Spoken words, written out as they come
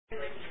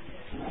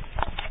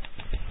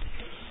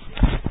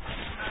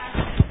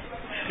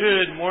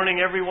Good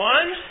morning,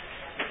 everyone.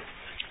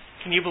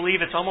 Can you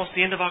believe it's almost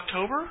the end of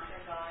October? 6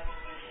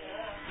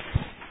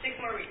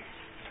 more weeks.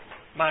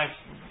 My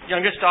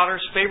youngest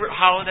daughter's favorite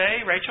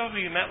holiday, Rachel,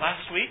 who you met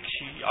last week,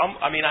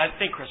 I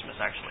think Christmas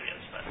actually is,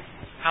 but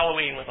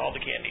Halloween with all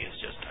the candy is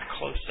just a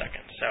close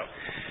second. So,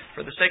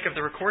 for the sake of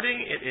the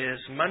recording, it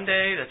is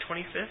Monday, the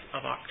 25th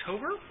of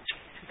October,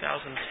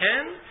 2010,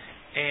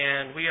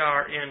 and we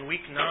are in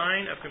week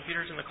 9 of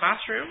Computers in the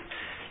Classroom.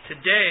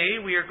 Today,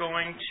 we are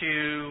going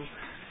to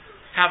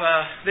have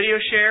a video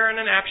share and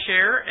an app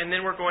share, and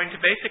then we're going to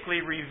basically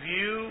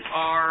review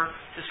our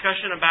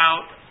discussion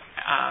about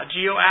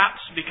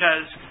GeoApps,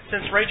 because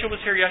since Rachel was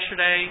here it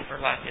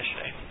seems like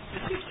yesterday,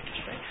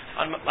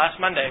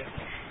 last Monday,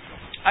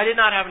 I did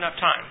not have enough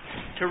time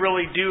to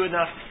really do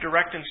enough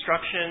direct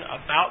instruction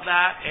about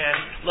that.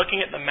 And looking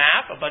at the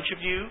map, a bunch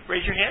of you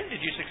raise your hand. Did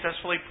you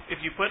successfully,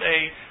 if you put a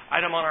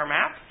item on our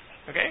map?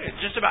 Okay,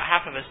 just about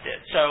half of us did.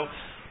 So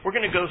we're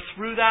going to go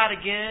through that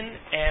again,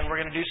 and we're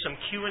going to do some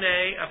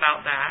Q&A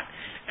about that.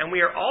 And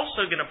we are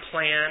also going to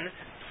plan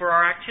for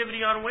our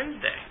activity on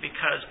Wednesday,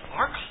 because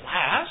our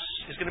class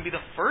is going to be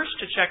the first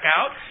to check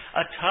out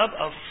a tub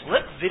of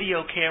flip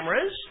video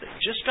cameras that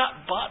just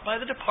got bought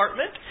by the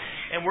department.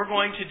 And we're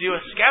going to do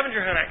a scavenger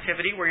hunt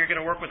activity where you're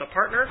going to work with a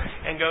partner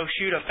and go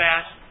shoot a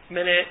fast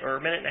minute or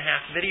minute and a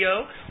half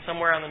video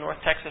somewhere on the North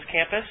Texas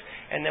campus.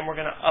 And then we're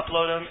going to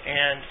upload them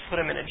and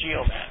put them in a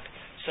GeoMap,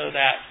 so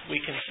that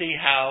we can see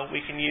how we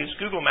can use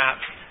Google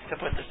Maps to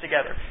put this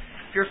together.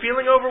 If you're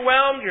feeling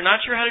overwhelmed, you're not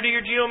sure how to do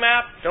your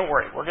GeoMap, don't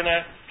worry. We're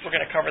gonna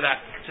cover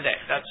that today.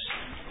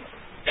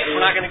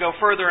 We're not going to go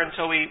further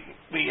until we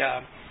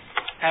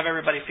have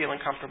everybody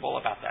feeling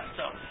comfortable about that.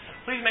 So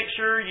please make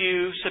sure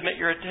you submit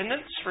your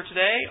attendance for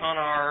today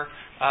on our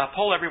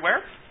poll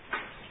everywhere.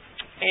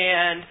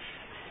 And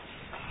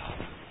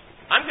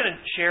I'm going to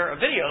share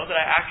a video that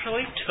I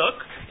actually took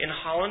in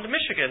Holland,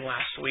 Michigan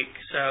last week.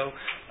 So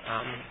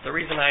the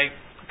reason I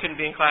couldn't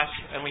be in class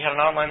and we had an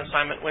online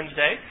assignment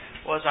Wednesday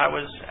was I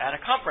was at a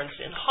conference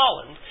in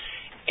Holland.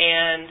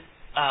 And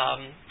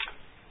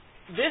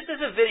this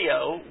is a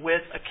video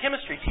with a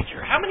chemistry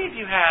teacher. How many of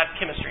you had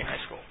chemistry in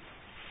high school?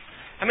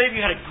 How many of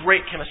you had a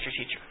great chemistry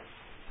teacher?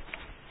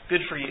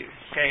 Good for you.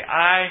 Okay,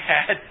 I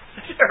had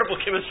a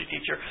terrible chemistry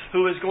teacher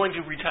who was going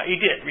to retire.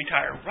 He did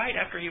retire right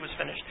after he was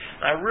finished.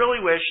 And I really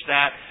wish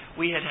that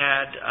we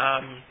had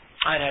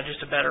I'd had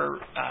just a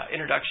better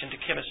introduction to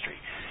chemistry.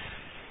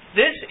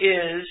 This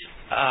is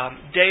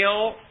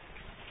Dale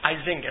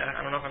Izinga.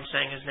 I don't know if I'm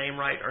saying his name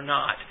right or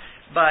not,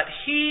 but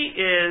he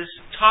is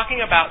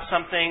talking about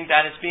something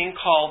that is being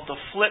called the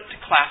flipped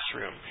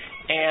classroom.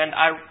 And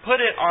I put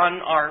it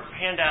on our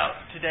handout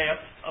today,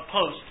 a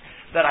post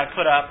that I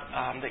put up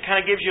that kind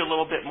of gives you a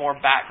little bit more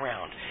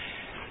background.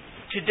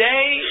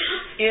 Today,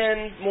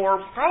 in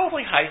more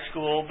probably high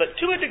school, but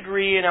to a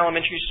degree in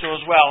elementary school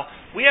as well,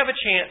 we have a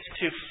chance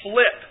to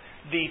flip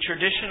the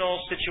traditional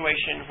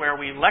situation where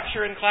we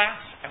lecture in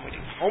class and we do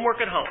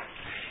homework at home.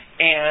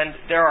 And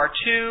there are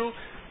two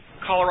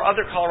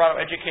other Colorado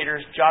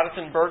educators,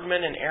 Jonathan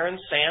Bergman and Aaron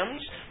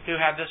Sams, who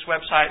have this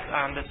website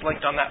that's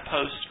linked on that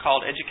post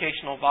called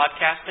Educational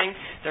Vodcasting.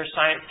 They're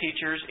science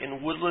teachers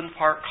in Woodland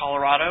Park,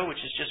 Colorado, which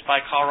is just by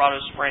Colorado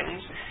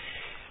Springs.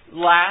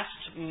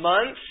 Last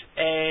month,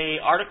 an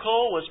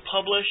article was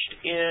published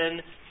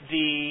in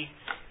the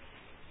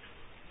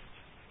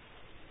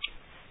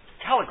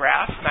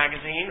Telegraph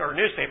magazine, or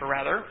newspaper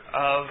rather,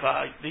 of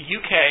the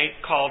UK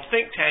called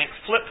Think Tank,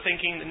 Flip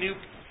Thinking, the New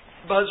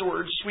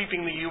Buzzwords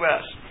Sweeping the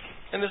U.S.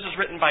 And this is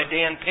written by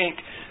Dan Pink,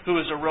 who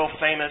is a real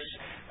famous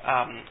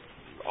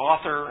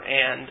author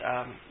and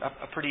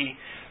a pretty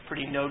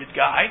noted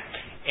guy.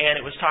 And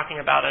it was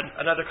talking about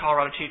another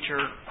Colorado teacher,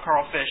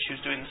 Carl Fish,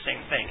 who's doing the same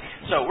thing.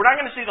 So we're not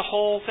going to see the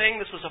whole thing.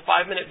 This was a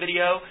 5-minute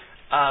video.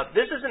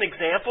 This is an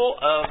example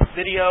of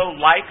video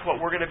like what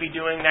we're going to be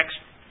doing next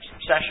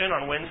session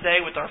on Wednesday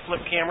with our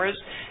flip cameras.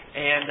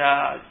 And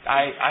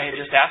I had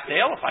just asked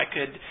Dale if I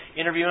could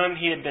interview him.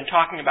 He had been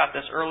talking about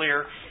this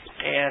earlier.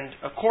 And,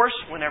 of course,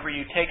 whenever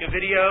you take a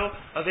video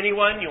of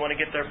anyone, you want to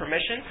get their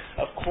permission.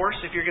 Of course,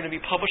 if you're going to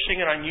be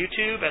publishing it on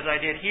YouTube, as I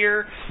did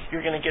here,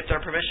 you're going to get their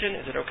permission.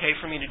 Is it okay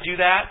for me to do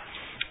that?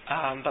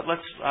 But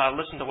let's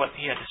listen to what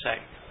he had to say.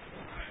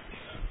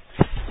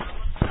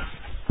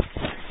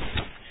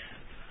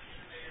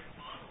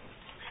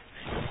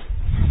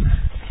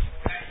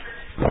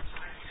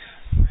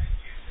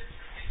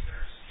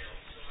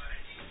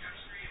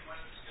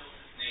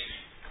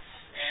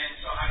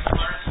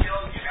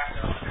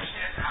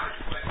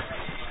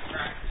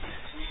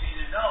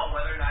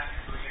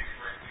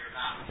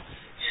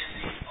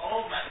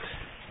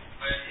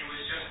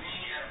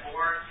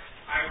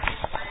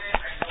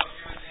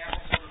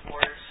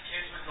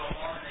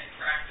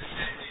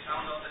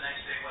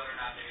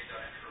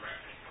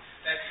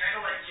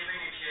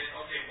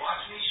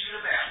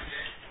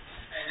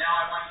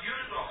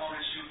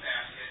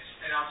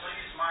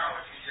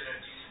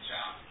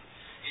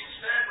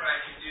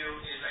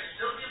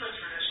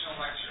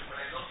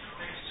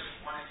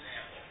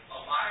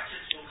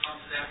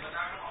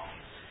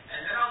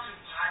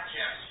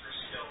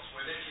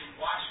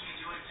 Watch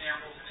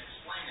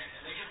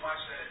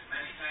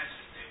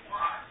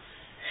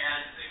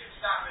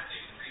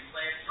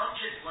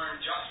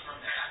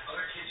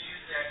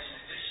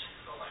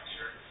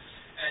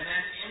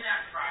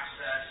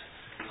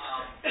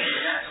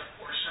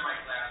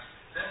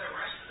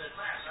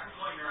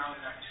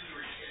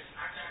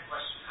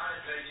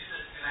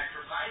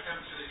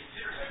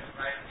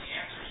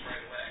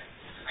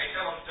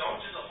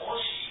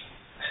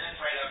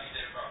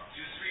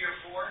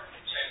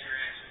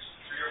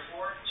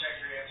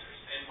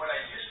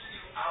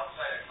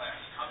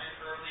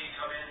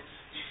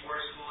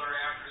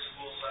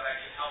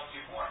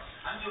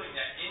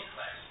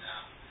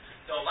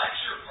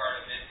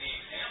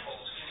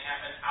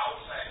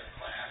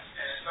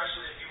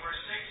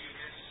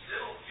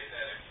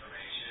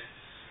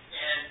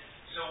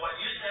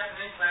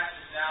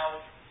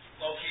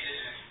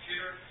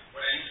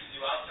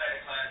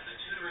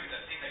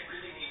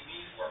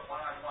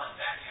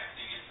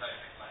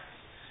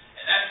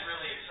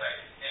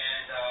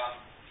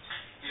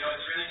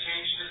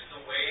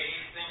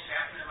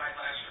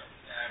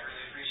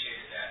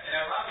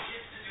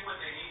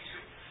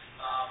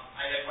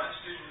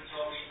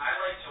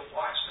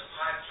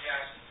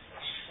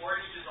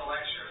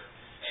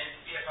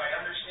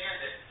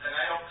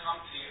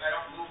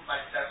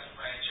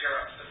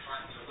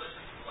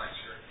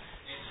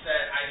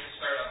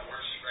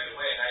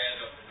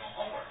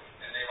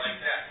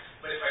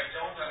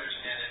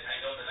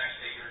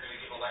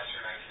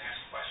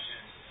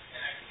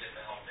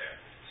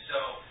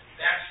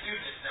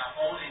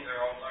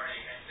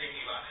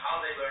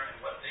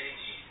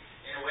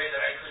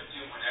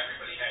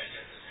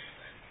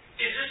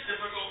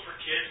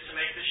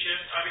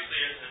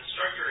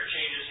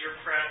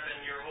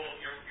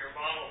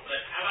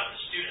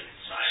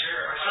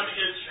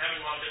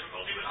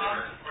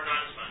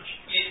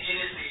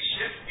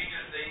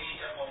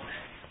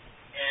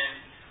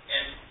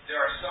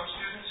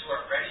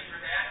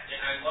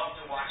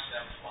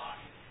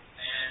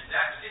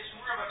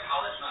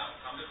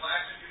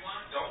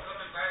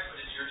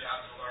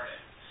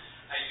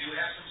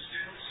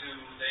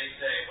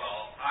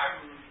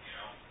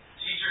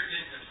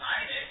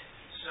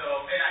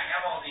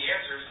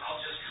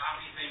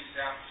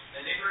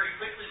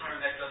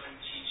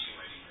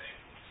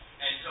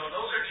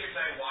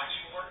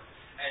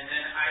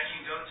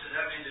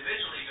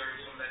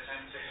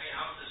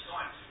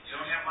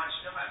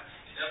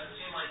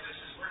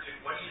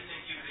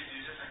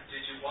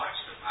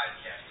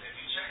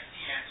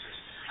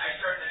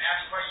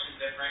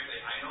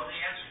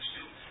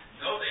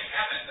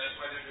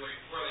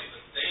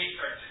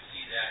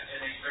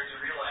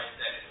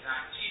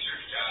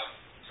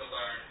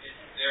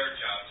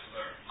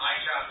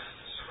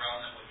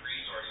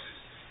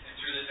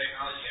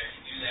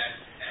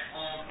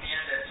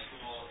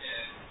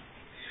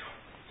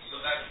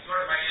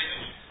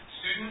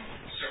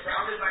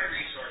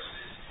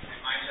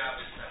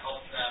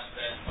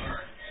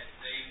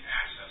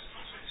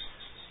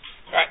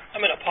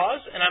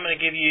pause, and I'm going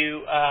to give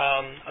you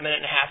a minute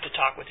and a half to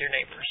talk with your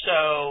neighbor.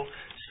 So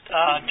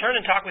turn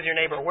and talk with your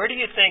neighbor. Where do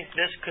you think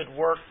this could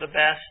work the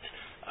best,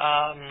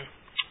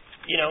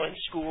 in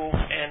school?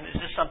 And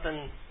is this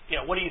something,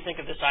 what do you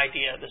think of this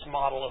idea, this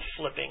model of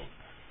flipping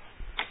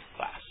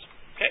class?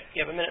 Okay,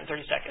 you have a minute and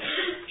 30 seconds.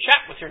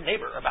 Chat with your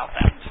neighbor about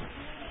that.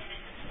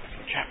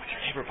 Chat with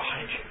your neighbor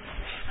behind you.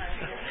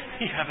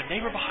 You have a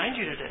neighbor behind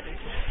you today.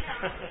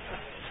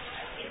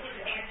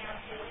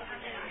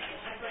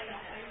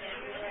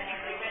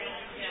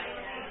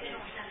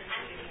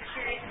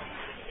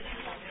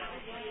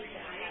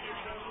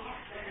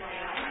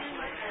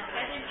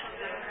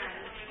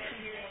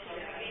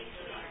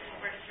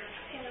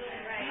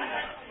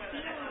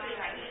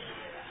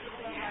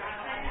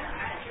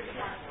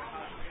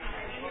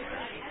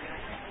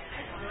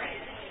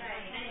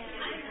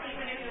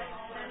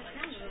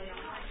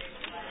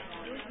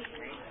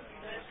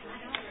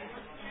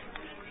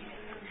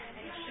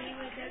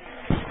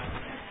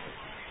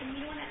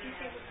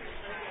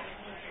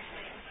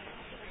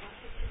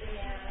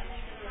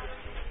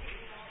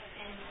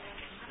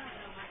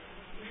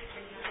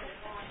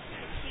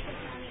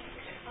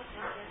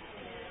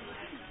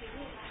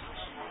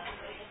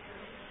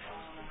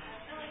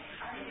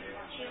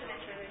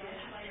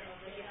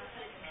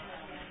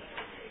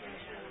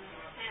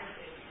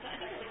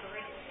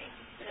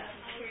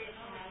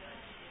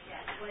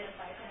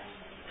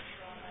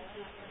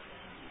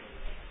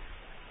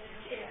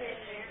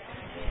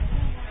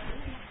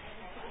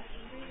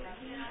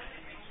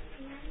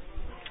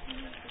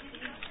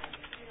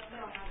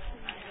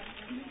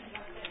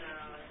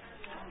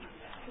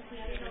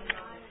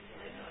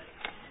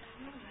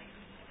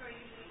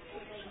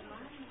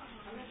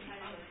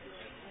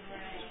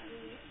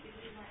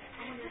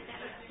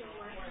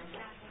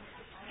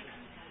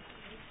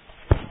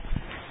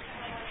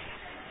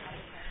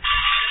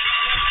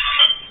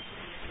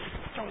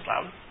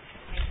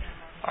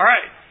 All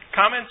right.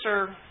 Comments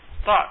or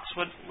thoughts?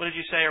 What did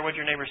you say, or what did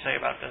your neighbor say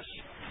about this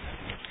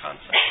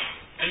concept?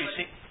 Have you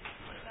seen?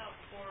 What about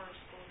for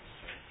school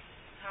districts?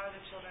 How are the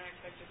children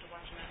expected to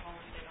watch them at home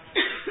if they don't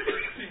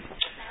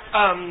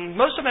have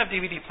Most of them have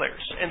DVD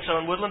players, and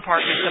so in Woodland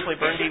Park, they simply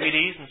burn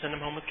DVDs and send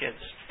them home with kids.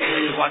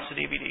 They can watch the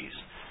DVDs.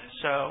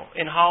 So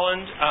in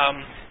Holland,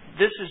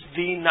 this is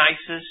the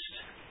nicest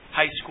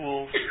high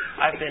school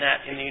I've been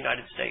at in the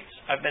United States.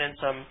 I've been in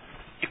some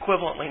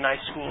equivalently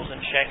nice schools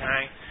in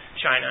Shanghai,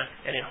 China,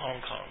 and in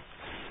Hong Kong.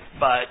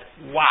 But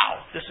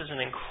wow, this is an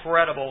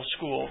incredible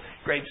school.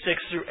 Grade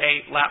 6 through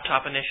 8,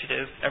 laptop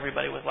initiative,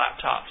 everybody with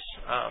laptops,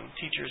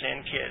 teachers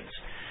and kids.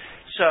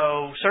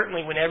 So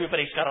certainly when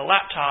everybody's got a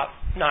laptop,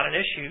 not an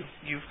issue,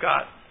 you've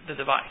got the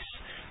device.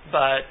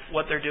 But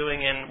what they're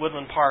doing in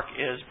Woodland Park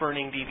is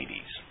burning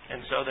DVDs.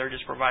 And so they're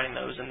just providing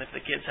those. And if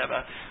the kids have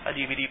a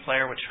DVD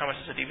player, which how much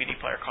does a DVD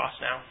player cost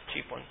now?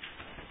 Cheap one.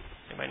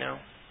 Anybody know?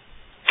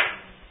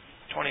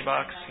 $20,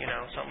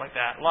 something like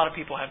that. A lot of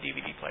people have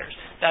DVD players.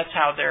 That's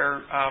how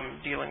they're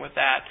dealing with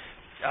that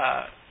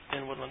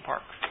in Woodland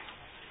Park.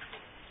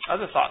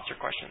 Other thoughts or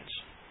questions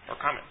or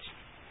comments?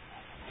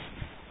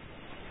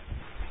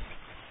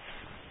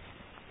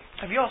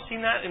 Have you all seen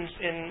that in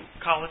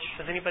college?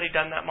 Has anybody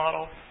done that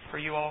model for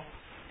you all,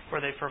 where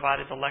they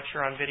provided the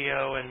lecture on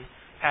video and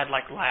had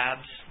like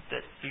labs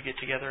that you get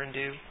together and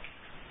do?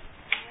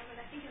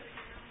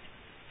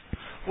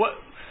 What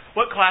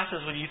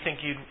classes would you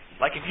think you'd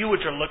like, if you were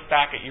to look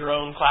back at your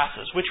own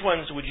classes, which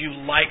ones would you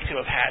like to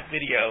have had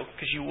video?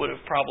 Because you would have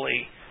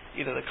probably,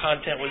 either the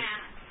content was...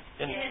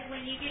 Because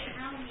when you get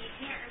home, you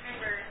can't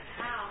remember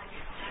how.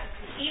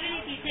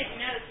 Even if you took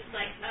notes, it's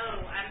like,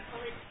 I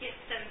probably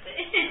skipped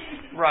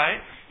something.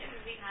 Right. It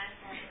would be nice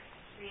to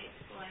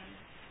re-explain.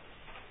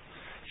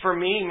 For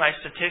me, my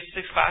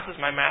statistics classes,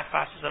 my math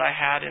classes that I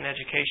had in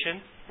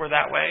education were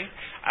that way.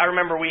 I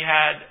remember we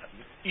had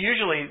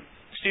usually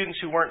students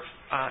who weren't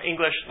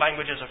English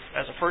language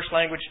as a first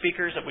language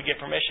speakers that would get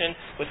permission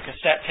with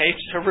cassette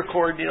tapes to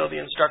record, the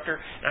instructor.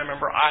 And I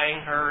remember eyeing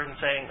her and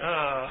saying,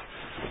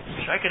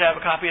 wish I could have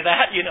a copy of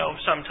that,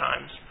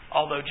 sometimes.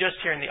 Although just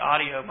hearing the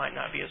audio might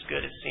not be as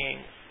good as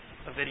seeing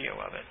a video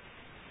of it.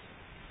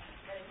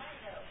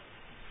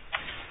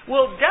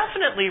 Well,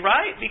 definitely,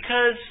 right?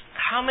 Because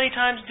how many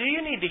times do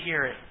you need to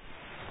hear it?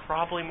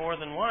 Probably more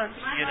than once,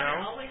 My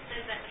mother always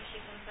says that when she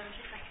comes home.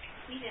 She's like,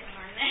 we didn't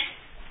learn that.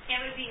 It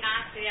would be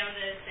nice to be able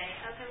to say,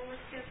 okay, well,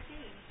 let's go see.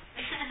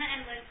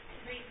 And let's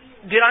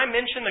review. Did I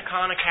mention the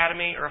Khan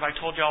Academy, or have I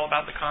told you all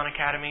about the Khan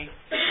Academy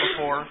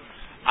before?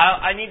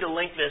 I need to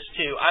link this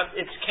too.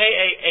 It's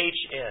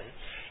KAHN.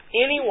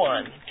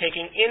 Anyone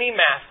taking any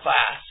math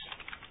class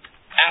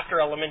after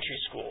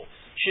elementary school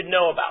should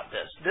know about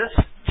this. This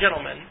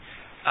gentleman,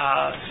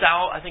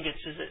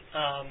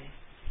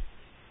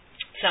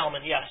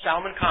 Salman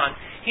Khan.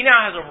 He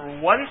now has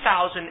over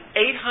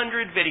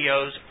 1,800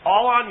 videos,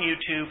 all on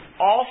YouTube,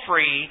 all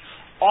free,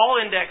 all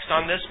indexed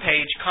on this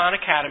page, Khan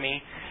Academy.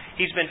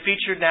 He's been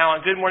featured now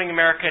on Good Morning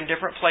America in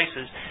different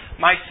places.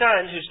 My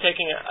son, who's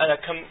taking a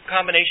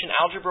combination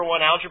Algebra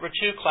 1, Algebra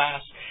 2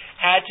 class,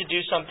 had to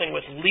do something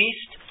with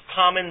least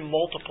common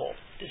multiple.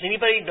 Does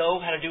anybody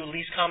know how to do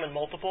least common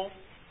multiple?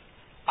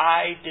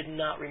 I did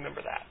not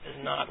remember that.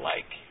 It's not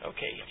like,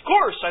 okay, of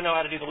course I know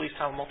how to do the least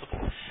common multiple.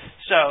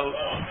 So,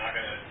 I'm not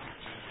going to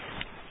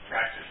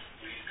practice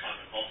least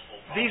common multiple.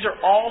 These are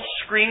all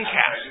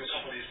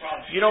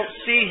screencasts. You don't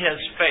see his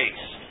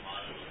face.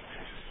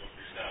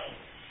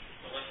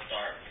 Let's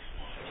start.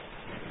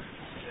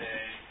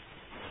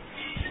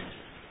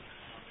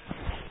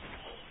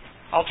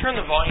 I'll turn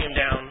the volume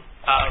down.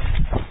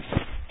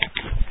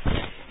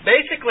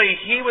 Basically,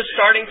 he was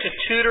starting to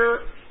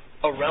tutor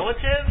a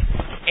relative,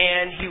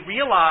 and he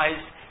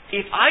realized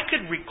if I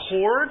could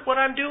record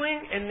what I'm doing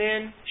and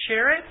then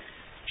share it,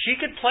 she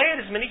could play it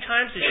as many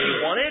times as she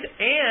wanted,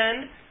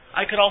 and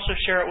I could also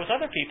share it with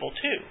other people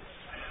too.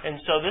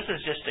 And so this has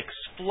just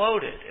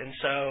exploded. And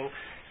so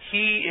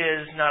he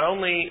is not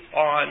only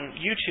on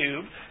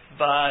YouTube,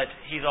 but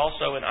he's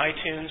also in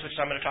iTunes, which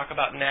I'm going to talk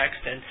about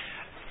next. And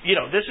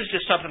this is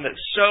just something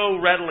that's so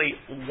readily,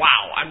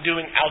 wow, I'm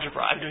doing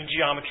algebra, I'm doing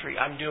geometry,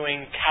 I'm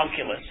doing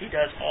calculus. He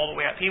does all the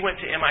way up. He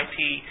went to MIT.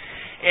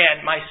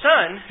 And my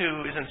son,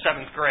 who is in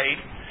 7th grade,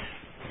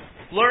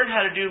 learned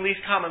how to do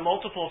least common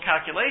multiple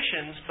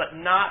calculations, but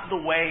not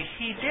the way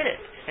he did it.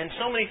 And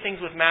so many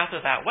things with math are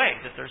that way,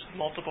 that there's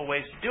multiple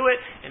ways to do it,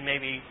 and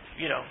maybe,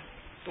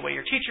 the way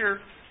your teacher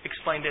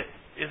explained it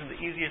isn't the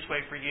easiest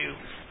way for you,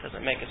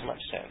 doesn't make as much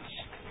sense.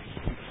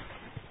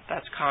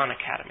 That's Khan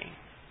Academy.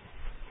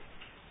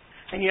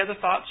 Any other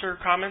thoughts or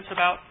comments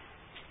about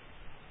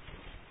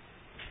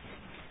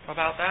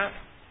that?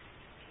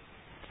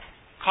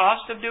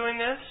 Cost of doing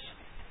this?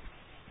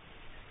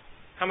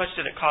 How much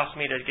did it cost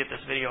me to get this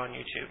video on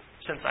YouTube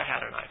since I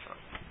had an iPhone?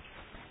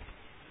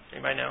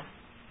 Anybody know?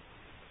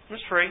 It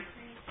was free.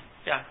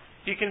 Yeah.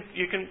 You can.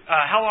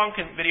 How long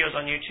can videos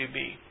on YouTube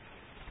be?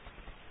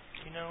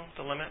 Do you know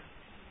the limit?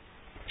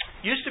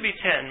 Used to be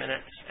 10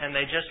 minutes, and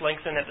they just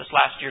lengthened it this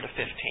last year to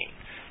 15.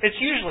 It's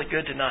usually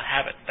good to not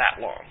have it that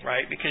long,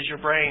 right? Because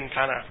your brain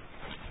kind of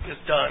is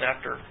done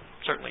after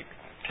certainly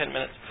 10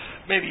 minutes,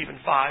 maybe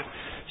even 5.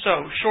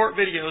 So short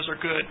videos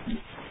are good.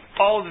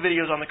 All of the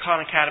videos on the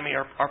Khan Academy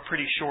are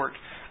pretty short.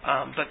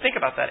 But think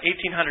about that,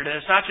 1,800. And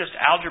it's not just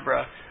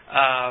algebra.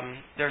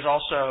 There's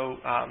also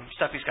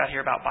stuff he's got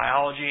here about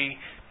biology,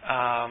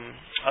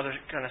 other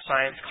kind of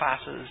science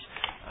classes,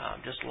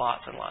 just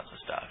lots and lots of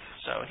stuff.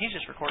 So he's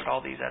just recorded all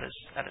these at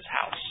his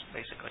house,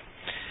 basically.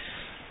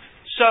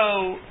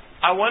 So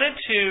I wanted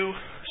to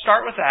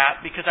start with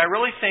that because I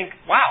really think,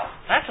 wow,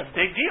 that's a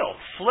big deal.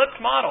 Flipped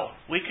model.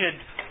 We could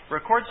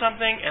record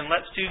something and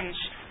let students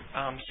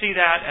see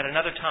that at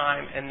another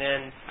time and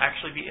then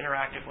actually be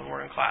interactive when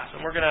we're in class. And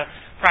we're going to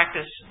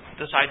practice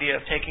this idea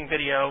of taking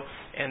video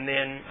and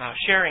then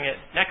sharing it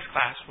next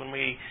class when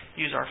we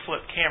use our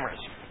flipped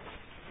cameras.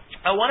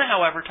 I want to,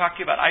 however, talk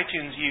to you about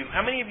iTunes U. How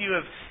many of you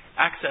have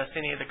accessed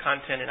any of the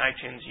content in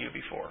iTunes U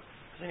before?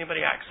 Has anybody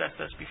accessed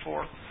this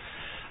before?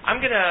 I'm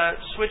going to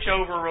switch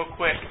over real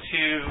quick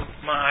to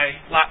my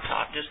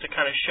laptop just to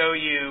kind of show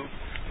you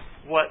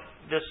what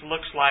this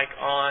looks like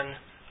on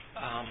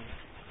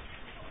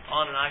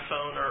an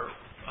iPhone or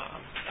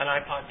an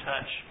iPod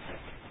Touch.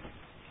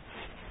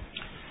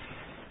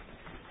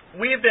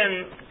 We have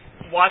been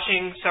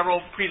watching several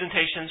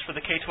presentations for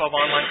the K-12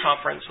 online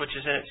conference, which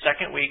is in its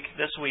second week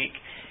this week.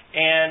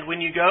 And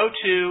when you go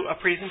to a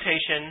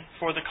presentation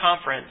for the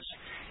conference,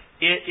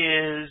 it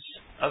is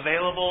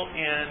available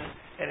in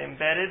an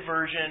embedded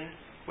version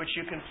which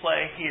you can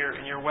play here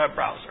in your web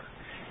browser.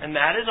 And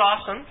that is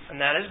awesome, and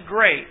that is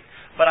great,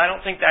 but I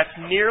don't think that's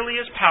nearly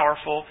as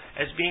powerful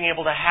as being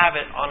able to have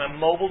it on a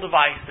mobile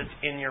device that's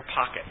in your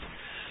pocket.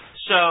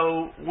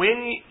 So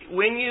when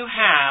you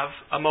have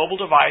a mobile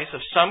device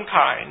of some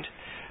kind,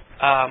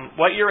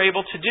 what you're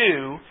able to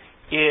do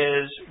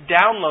is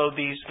download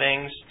these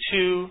things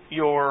to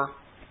your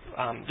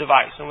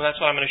device. And that's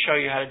what I'm going to show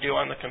you how to do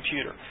on the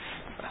computer.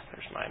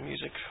 There's my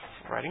music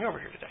writing over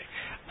here today.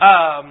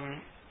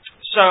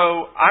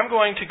 So I'm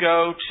going to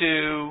go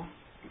to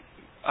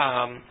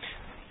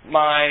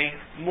my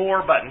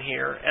More button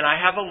here, and I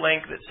have a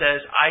link that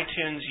says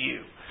iTunes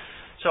U.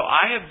 So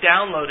I have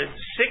downloaded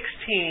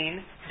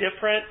 16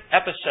 different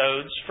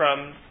episodes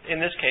from, in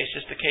this case,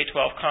 just the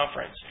K-12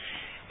 conference.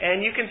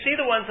 And you can see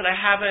the ones that I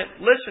haven't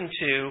listened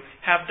to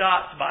have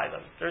dots by them.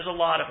 There's a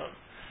lot of them.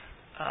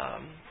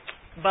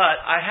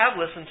 But I have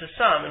listened to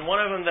some, and one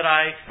of them that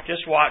I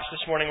just watched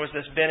this morning was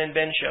this Ben and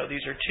Ben show.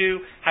 These are two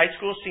high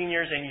school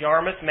seniors in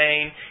Yarmouth,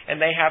 Maine, and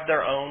they have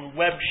their own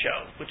web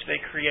show, which they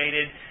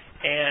created,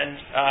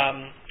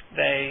 and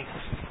they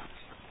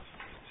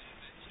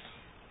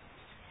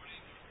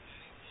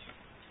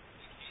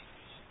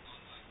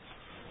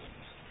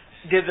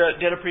did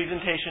a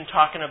presentation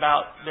talking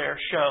about their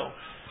show.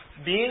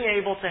 Being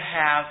able to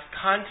have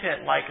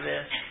content like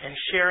this and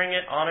sharing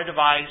it on a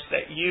device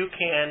that you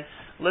can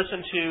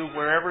listen to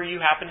wherever you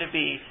happen to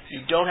be.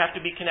 You don't have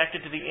to be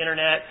connected to the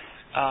internet.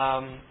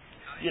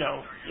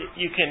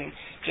 You can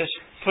just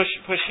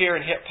push here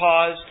and hit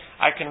pause.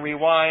 I can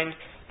rewind.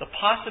 The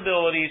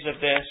possibilities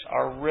of this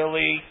are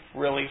really,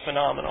 really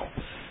phenomenal.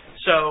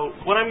 So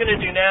what I'm going to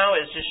do now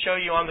is just show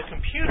you on the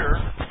computer,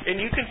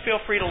 and you can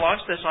feel free to launch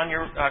this on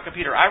your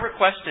computer. I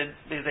requested,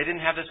 because they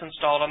didn't have this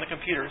installed on the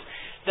computers,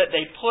 that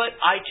they put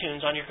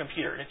iTunes on your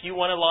computer. And if you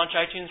want to launch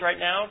iTunes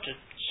right now, to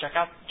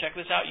check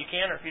this out, you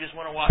can, or if you just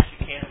want to watch,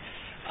 you can.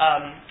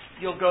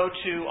 You'll go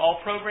to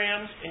All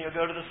Programs, and you'll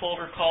go to the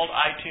folder called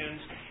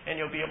iTunes, and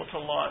you'll be able to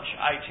launch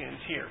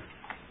iTunes here.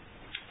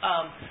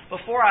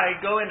 Before I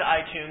go into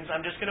iTunes,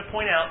 I'm just going to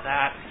point out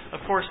that,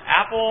 of course,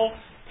 Apple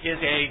is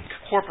a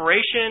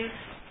corporation.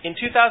 In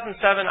 2007,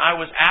 I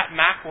was at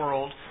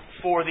Macworld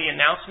for the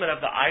announcement of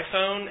the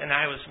iPhone, and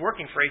I was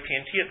working for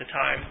AT&T at the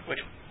time, which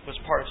was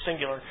part of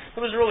Singular.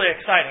 It was really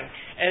exciting.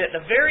 And at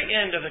the very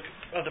end of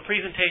the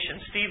presentation,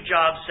 Steve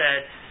Jobs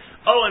said,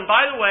 "Oh, and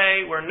by the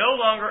way, we're no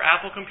longer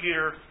Apple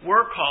Computer.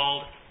 We're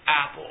called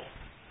Apple.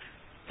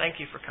 Thank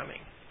you for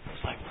coming." I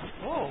was like,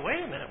 whoa,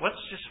 wait a minute. What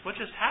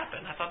just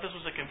happened? I thought this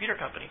was a computer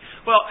company.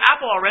 Well,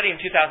 Apple already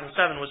in 2007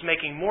 was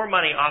making more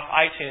money off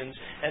iTunes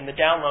and the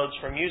downloads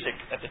for music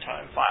at the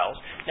time, files.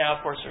 Now,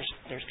 of course,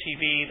 there's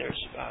TV, there's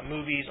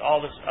movies,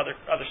 all this other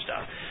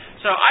stuff.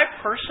 So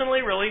I personally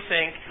really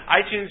think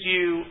iTunes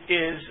U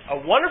is a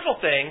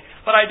wonderful thing,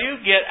 but I do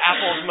get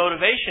Apple's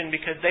motivation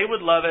because they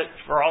would love it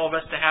for all of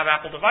us to have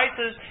Apple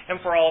devices and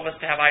for all of us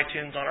to have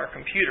iTunes on our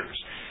computers.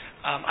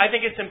 I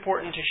think it's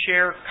important to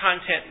share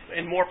content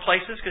in more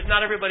places because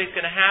not everybody's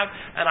going to have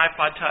an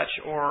iPod Touch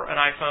or an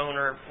iPhone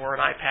or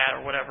an iPad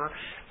or whatever.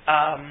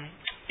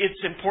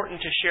 It's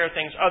important to share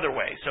things other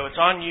ways. So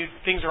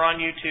things are on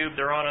YouTube,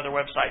 they're on other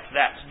websites.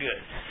 That's good.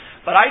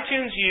 But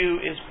iTunes U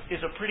is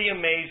a pretty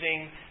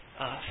amazing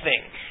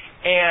thing.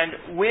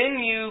 And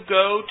when you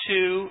go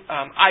to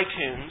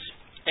iTunes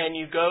and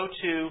you go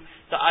to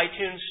the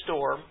iTunes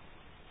Store,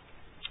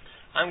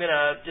 I'm going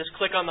to just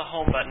click on the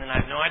home button, and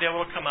I have no idea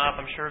what will come up.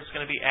 I'm sure it's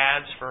going to be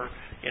ads for,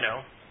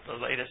 the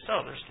latest.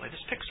 Oh, there's the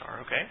latest Pixar,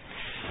 okay.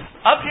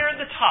 Up here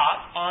at the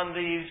top on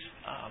these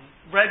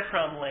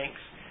breadcrumb links,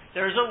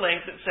 there's a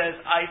link that says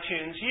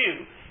iTunes U.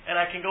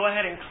 And I can go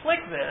ahead and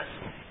click this,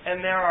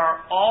 and there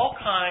are all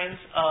kinds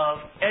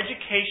of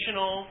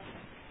educational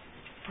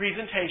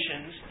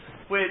presentations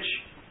which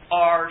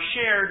are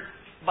shared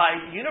by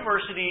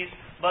universities,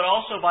 but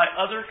also by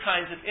other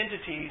kinds of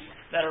entities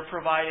that are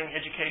providing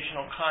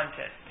educational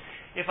content.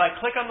 If I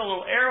click on the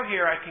little arrow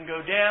here, I can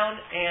go down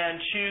and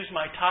choose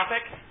my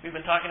topic. We've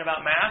been talking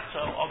about math,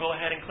 so I'll go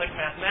ahead and click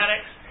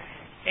mathematics.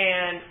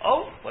 And,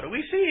 what do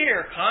we see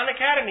here? Khan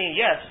Academy.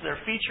 Yes,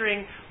 they're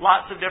featuring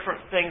lots of different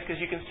things because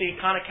you can see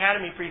Khan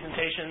Academy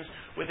presentations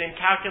within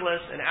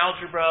calculus and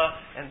algebra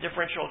and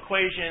differential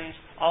equations.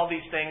 All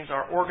these things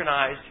are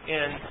organized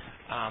in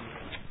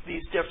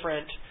these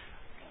different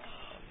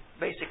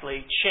basically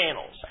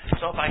channels.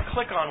 So if I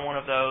click on one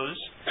of those,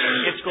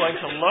 it's going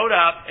to load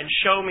up and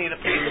show me the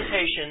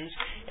presentations.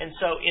 And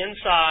so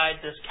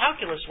inside this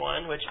calculus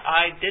one, which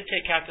I did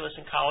take calculus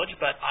in college,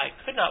 but I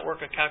could not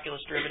work a calculus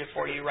derivative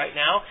for you right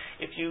now.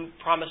 If you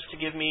promised to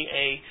give me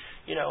a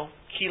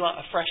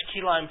fresh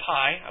key lime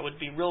pie, I would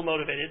be real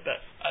motivated,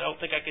 but I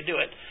don't think I could do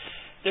it.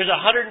 There's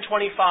 125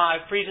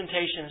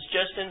 presentations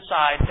just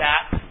inside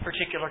that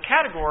particular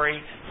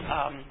category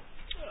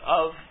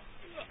of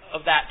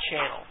that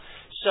channel.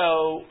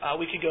 So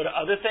we could go to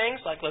other things,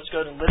 like let's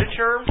go to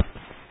literature,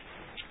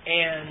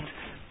 and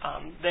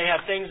they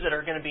have things that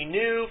are going to be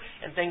new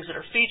and things that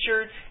are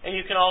featured, and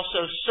you can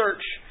also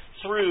search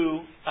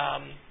through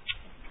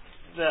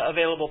the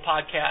available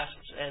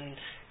podcasts, and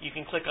you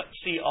can click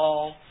See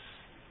All,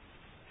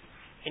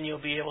 and you'll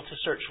be able to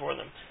search for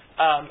them.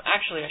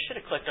 Actually, I should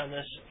have clicked on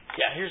this.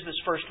 Yeah, here's this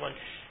first one.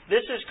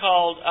 This is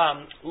called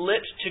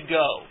Lit to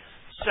Go.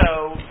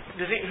 So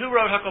who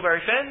wrote Huckleberry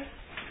Finn?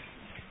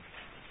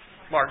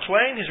 Mark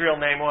Twain. His real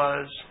name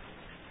was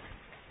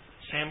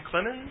Sam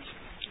Clemens.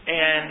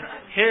 And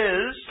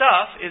his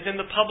stuff is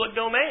in the public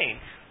domain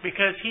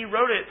because he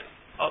wrote it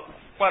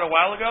quite a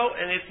while ago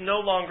and it's no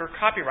longer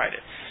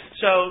copyrighted.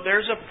 So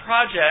there's a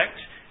project.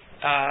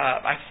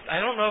 I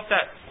don't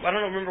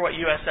remember what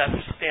USF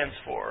stands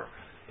for.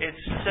 It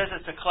says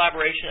it's a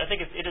collaboration. I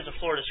think it is a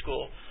Florida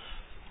school.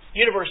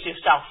 University of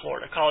South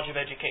Florida, College of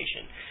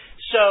Education.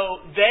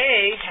 So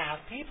they have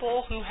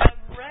people who have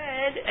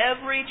read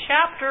every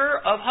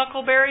chapter of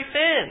Huckleberry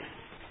Finn.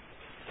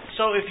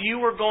 So if you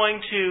were going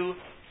to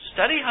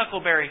study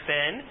Huckleberry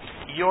Finn,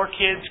 your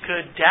kids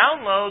could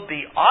download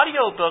the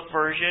audiobook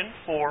version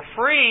for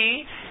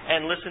free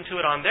and listen to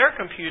it on their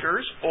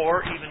computers,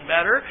 or even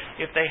better,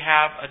 if they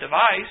have a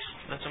device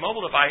that's a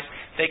mobile device,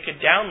 they could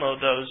download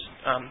those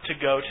to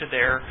go to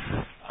their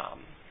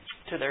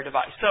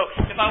device. So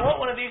if I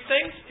want one of these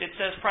things, it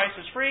says price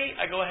is free.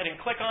 I go ahead and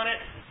click on it.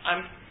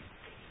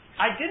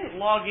 I didn't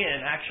log in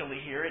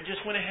actually here. It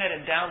just went ahead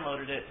and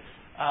downloaded it,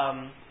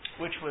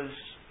 which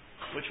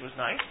was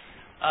nice.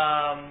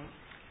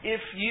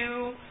 If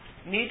you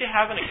need to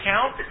have an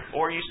account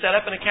or you set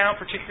up an account,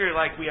 particularly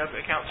like we have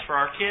accounts for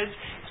our kids,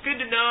 It's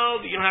good to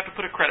know that you don't have to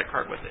put a credit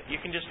card with it. You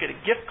can just get a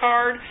gift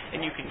card, and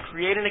you can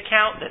create an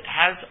account that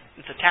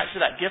it's attached to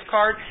that gift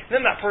card. And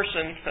then that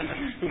person,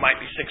 who might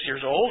be 6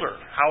 years old or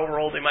however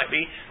old they might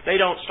be,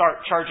 they don't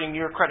start charging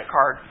your credit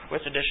card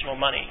with additional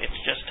money. It's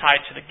just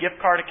tied to the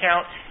gift card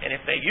account, and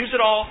if they use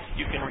it all,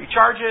 you can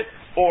recharge it,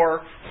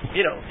 or,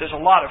 there's a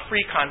lot of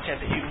free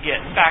content that you can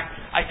get. In fact,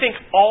 I think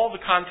all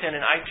the content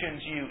in iTunes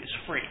U is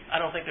free. I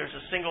don't think there's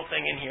a single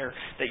thing in here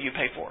that you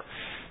pay for.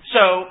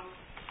 So,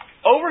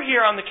 over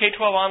here on the K-12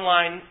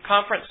 Online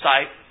Conference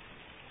site,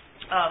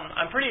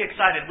 I'm pretty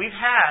excited. We've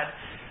had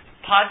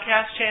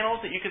podcast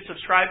channels that you could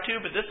subscribe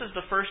to, but this is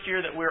the first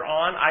year that we're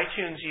on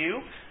iTunes U.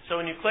 So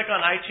when you click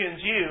on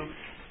iTunes U,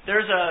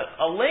 there's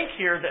a link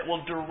here that will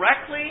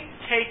directly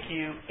take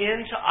you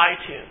into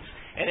iTunes.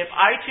 And if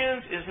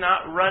iTunes is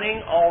not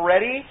running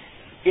already,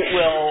 it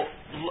will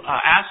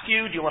ask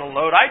you, do you want to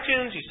load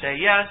iTunes? You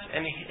say yes,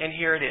 and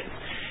here it is.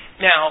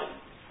 Now,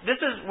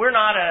 we're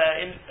not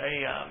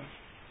a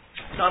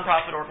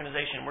nonprofit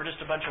organization. We're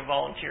just a bunch of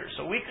volunteers.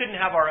 So we couldn't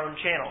have our own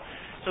channel.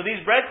 So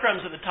these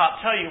breadcrumbs at the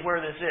top tell you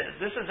where this is.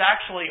 This is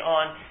actually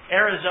on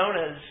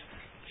Arizona's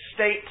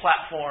state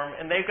platform,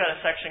 and they've got a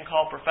section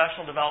called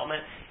Professional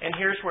Development, and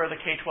here's where the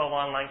K-12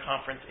 Online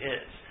Conference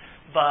is.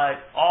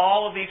 But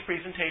all of these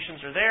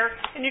presentations are there,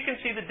 and you can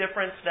see the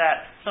difference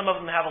that some of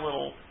them have a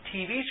little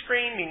TV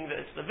screen, meaning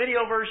that it's the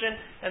video version,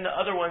 and the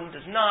other one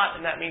does not,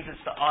 and that means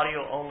it's the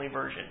audio-only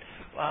version.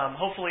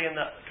 Hopefully in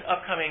the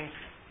upcoming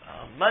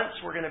months,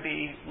 we're going to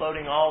be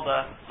loading all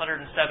the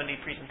 170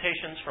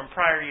 presentations from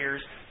prior years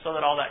so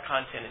that all that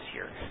content is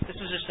here. This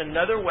is just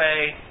another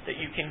way that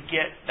you can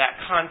get that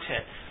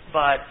content.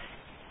 But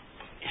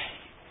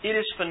it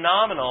is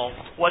phenomenal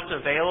what's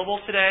available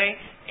today.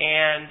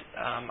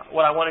 And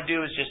what I want to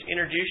do is just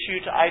introduce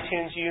you to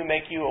iTunes U,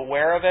 make you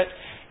aware of it,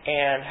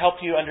 and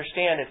help you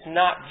understand it's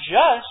not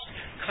just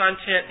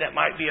content that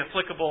might be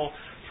applicable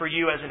for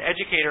you as an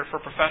educator for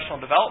professional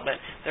development.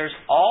 There's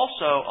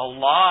also a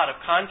lot of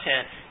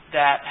content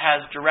that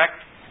has direct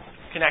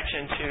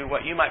connection to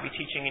what you might be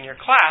teaching in your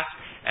class.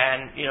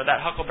 And,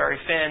 that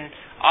Huckleberry Finn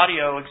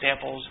audio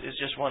examples is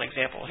just one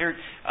example. Here,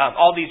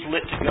 all these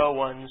lit-to-go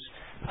ones,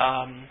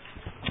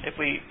 if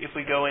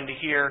we go into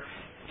here,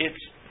 it's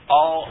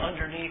all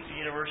underneath the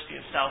University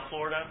of South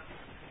Florida.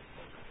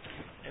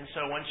 And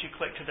so once you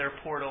click to their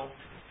portal,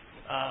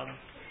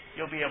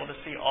 you'll be able to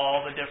see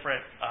all the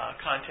different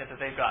content that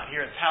they've got.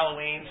 Here it's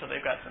Halloween, so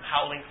they've got some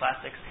Halloween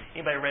classics.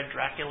 Anybody read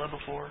Dracula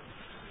before?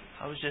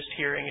 I was just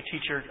hearing a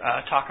teacher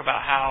talk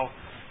about how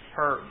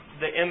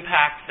the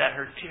impact that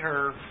her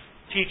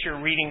teacher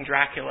reading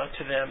Dracula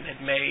to them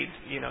had made,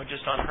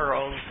 just on her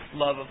own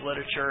love of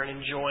literature and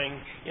enjoying,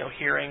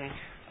 hearing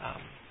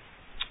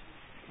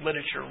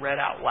literature read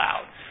out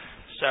loud.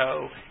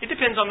 So it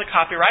depends on the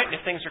copyright, and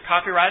if things are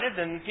copyrighted,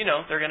 then,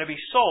 they're going to be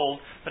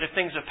sold. But if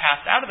things have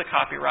passed out of the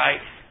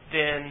copyright,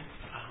 then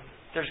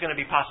there's going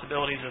to be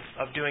possibilities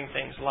of doing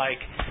things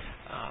like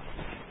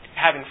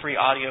having free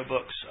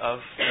audiobooks of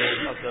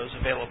those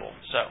available.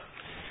 So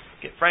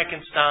get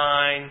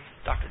Frankenstein,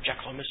 Dr.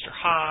 Jekyll and Mr.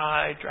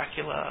 Hyde,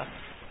 Dracula,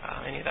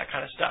 any of that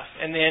kind of stuff.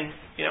 And then,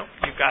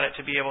 you've got it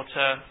to be able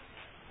to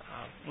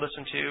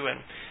listen to and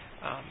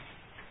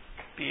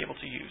be able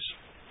to use.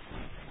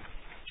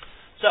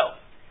 So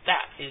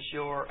that is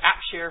your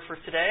app share for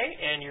today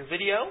and your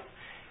video.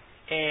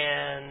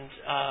 And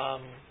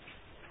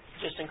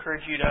just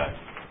encourage you to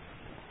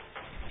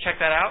check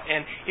that out.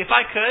 And if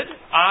I could,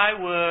 I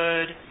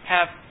would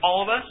have all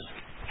of us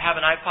have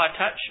an iPod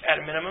Touch at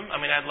a minimum. I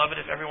mean, I'd love it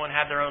if everyone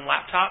had their own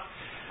laptop.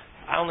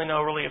 I only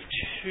know really of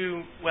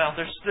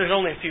there's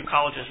only a few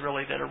colleges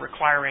really that are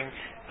requiring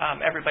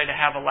everybody to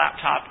have a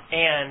laptop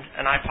and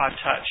an iPod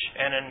Touch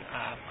and an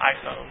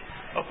iPhone.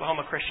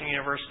 Oklahoma Christian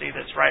University,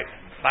 that's right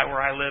by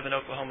where I live in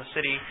Oklahoma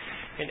City,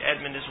 in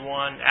Edmond is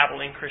one.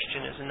 Abilene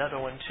Christian is another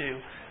one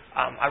too.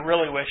 I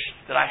really wish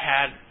that I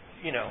had,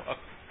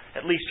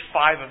 at least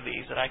 5 of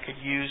these that I could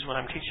use when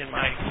I'm teaching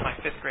my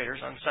 5th graders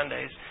on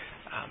Sundays,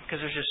 because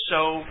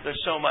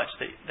there's so much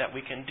that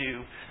we can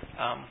do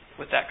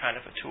with that kind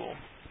of a tool.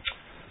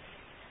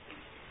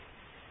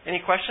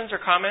 Any questions or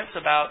comments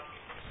about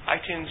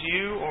iTunes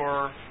U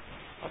or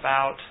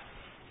about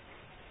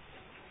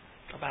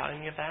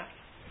any of that?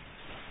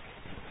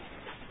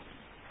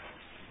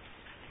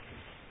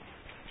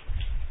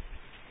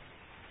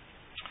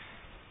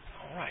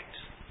 All right.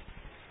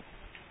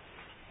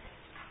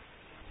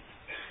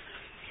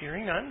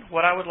 Hearing none,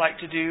 what I would like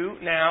to do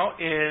now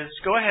is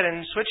go ahead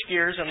and switch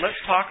gears and let's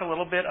talk a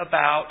little bit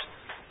about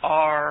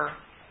our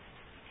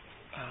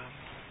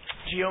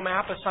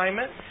GeoMap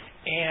assignment.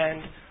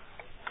 And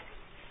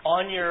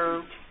on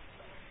your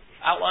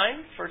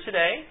outline for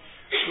today,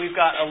 we've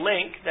got a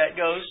link that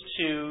goes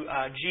to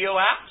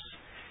GeoApps,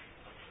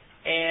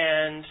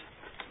 and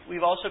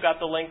we've also got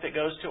the link that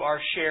goes to our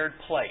shared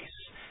place.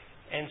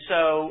 And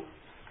so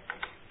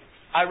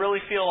I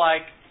really feel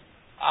like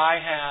I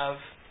have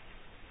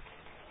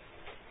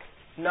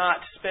not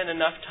spent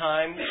enough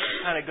time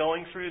kind of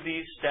going through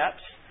these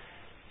steps.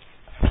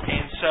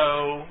 And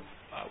so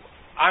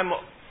I'm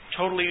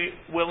totally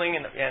willing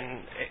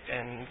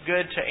and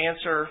good to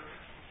answer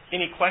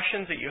any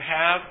questions that you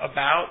have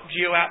about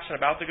GeoApps and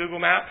about the Google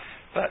Map.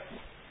 But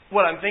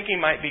what I'm thinking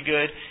might be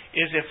good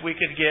is if we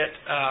could get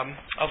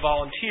a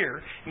volunteer.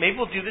 Maybe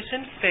we'll do this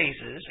in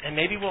phases, and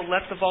maybe we'll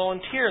let the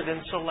volunteer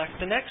then select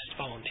the next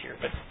volunteer.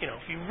 But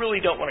if you really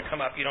don't want to come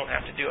up, you don't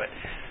have to do it.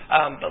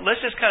 But let's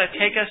just kind of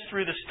take us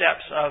through the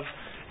steps of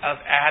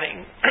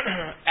adding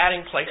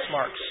adding place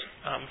marks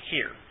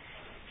here.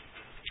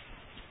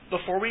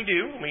 Before we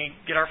do, we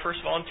get our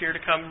first volunteer to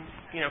come,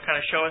 kind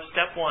of show us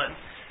step one.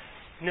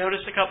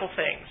 Notice a couple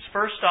things.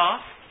 First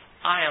off,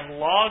 I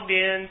am logged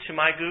in to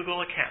my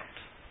Google account.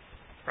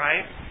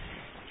 Right?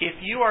 If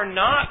you are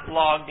not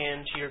logged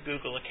into your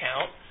Google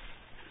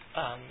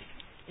account,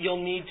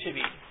 you'll need to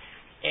be.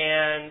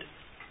 And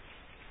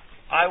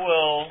I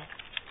will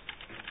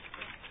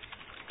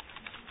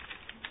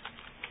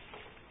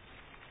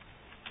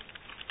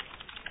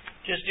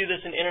just do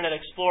this in Internet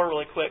Explorer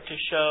really quick to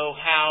show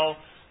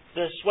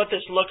what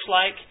this looks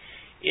like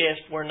if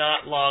we're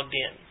not logged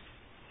in.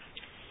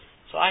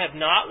 So I have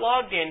not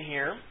logged in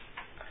here.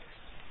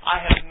 I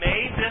have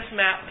made this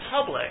map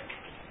public,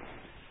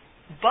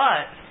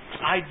 but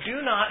I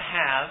do not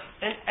have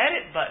an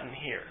edit button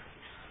here.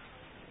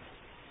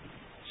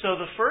 So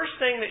the first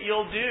thing that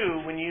you'll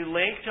do when you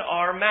link to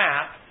our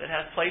map that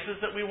has places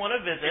that we want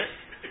to visit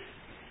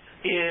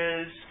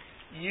is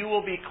you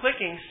will be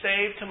clicking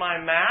Save to My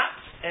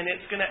Maps, and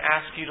it's going to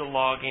ask you to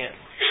log in.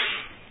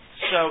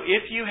 So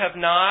if you have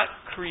not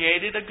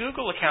created a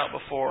Google account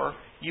before,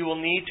 you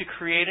will need to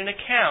create an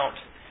account,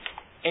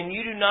 and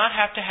you do not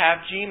have to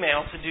have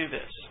Gmail to do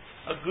this.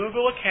 A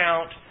Google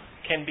account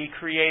can be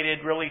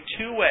created really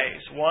two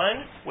ways.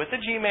 One, with a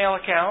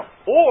Gmail account,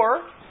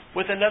 or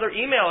with another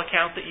email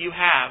account that you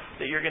have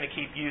that you're going to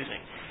keep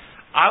using.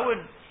 I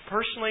would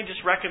personally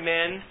just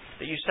recommend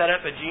that you set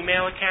up a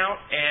Gmail account,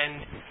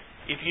 and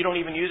if you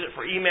don't even use it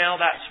for email,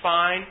 that's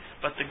fine.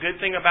 But the good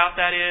thing about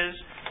that is,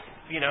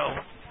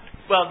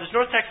 does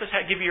North Texas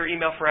give you your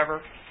email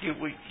forever?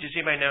 Does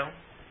anybody know?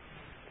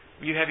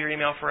 You have your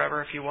email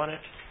forever if you want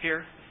it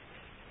here?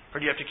 Or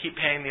do you have to keep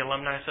paying the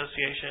Alumni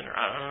Association? Or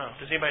I don't know.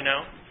 Does anybody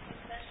know?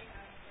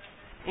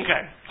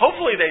 Okay.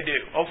 Hopefully they do.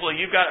 Hopefully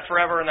you've got it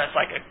forever, and that's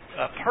like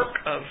a perk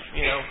of,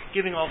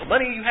 giving all the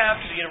money you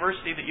have to the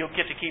university that you'll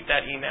get to keep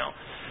that email.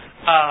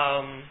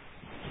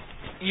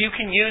 You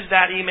can use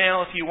that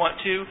email if you want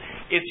to.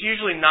 It's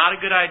usually not a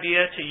good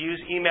idea to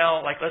use email.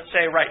 Like, let's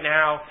say right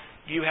now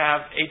you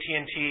have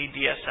AT&T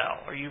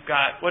DSL, or you've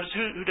got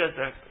who does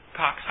the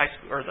Cox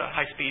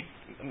high speed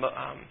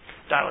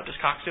dial-up? Does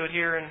Cox do it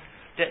here in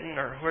Denton,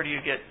 or where do you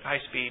get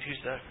high speed? Who's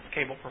the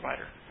cable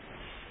provider?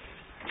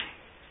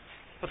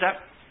 What's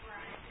that?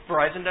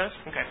 Verizon does?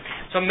 Okay.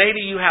 So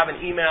maybe you have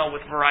an email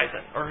with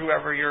Verizon or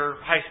whoever your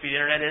high-speed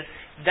internet is.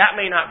 That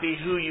may not be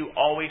who you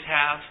always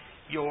have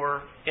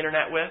your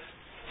internet with,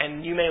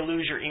 and you may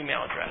lose your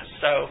email address.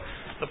 So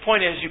the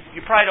point is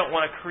you probably don't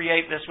want to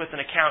create this with an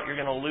account you're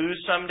going to lose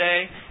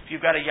someday. If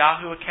you've got a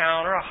Yahoo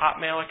account or a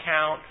Hotmail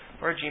account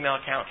or a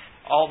Gmail account,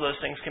 all those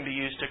things can be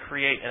used to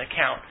create an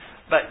account.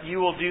 But you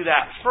will do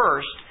that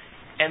first,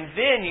 and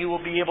then you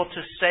will be able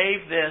to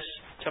save this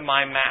to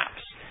My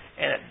Maps.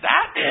 And at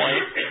that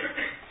point,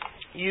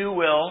 you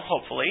will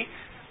hopefully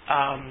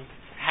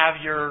have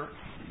your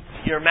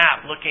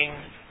map looking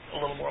a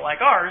little more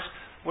like ours,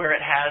 where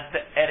it has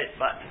the edit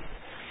button.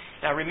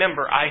 Now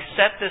remember, I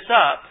set this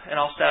up, and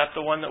I'll set up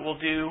the one that we'll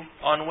do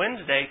on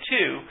Wednesday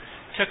too,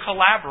 to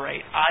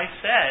collaborate. I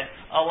said,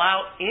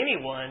 allow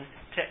anyone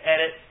to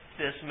edit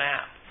this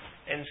map.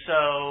 And so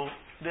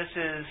this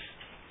is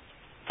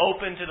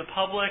open to the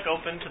public,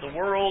 open to the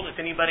world. If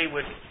anybody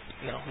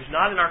who's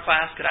not in our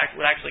class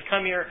would actually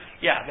come here,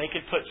 they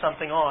could put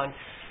something on.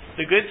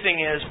 The good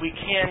thing is we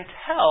can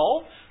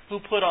tell who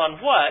put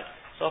on what.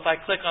 So if I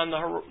click on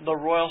the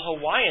Royal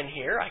Hawaiian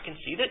here, I can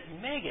see that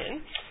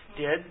Megan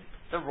did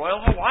the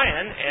Royal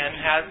Hawaiian and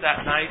has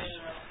that nice...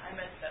 I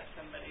messed up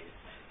somebody's.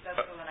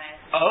 That's the one I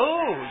asked.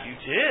 Oh, you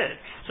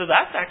did. So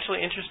that's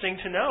actually interesting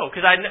to know,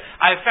 because I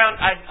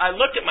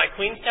looked at my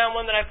Queenstown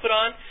one that I put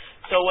on.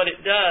 So what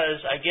it does,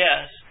 I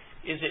guess,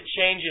 is it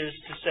changes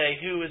to say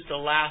who is the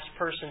last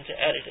person to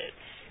edit it.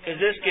 Because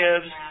this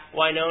gives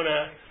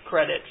Winona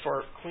credit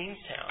for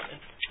Queenstown. And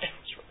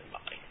it's really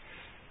mine.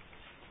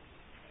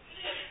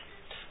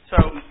 So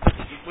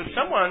would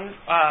someone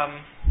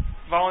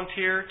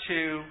volunteer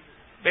to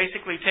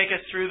basically take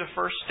us through the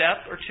first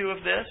step or two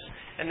of this,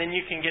 and then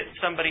you can get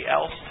somebody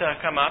else to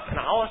come up, and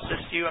I'll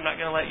assist you. I'm not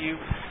going to let you,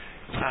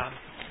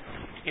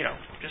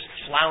 just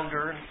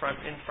flounder in front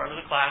of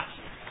the class.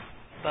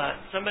 But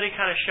somebody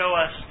kind of show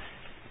us.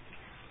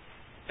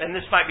 And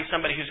this might be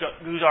somebody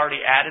who's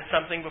already added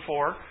something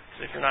before.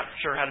 So if you're not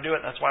sure how to do it,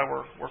 that's why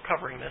we're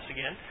covering this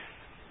again.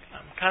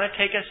 Kind of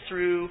take us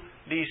through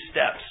these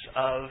steps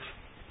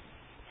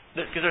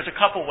because there's a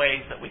couple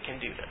ways that we can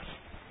do this.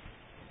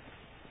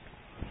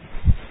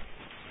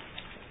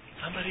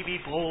 Somebody be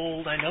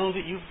bold. I know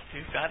that you've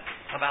got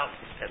about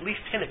at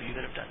least 10 of you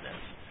that have done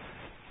this.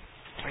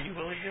 Are you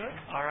willing to do it?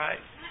 All right.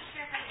 I'm not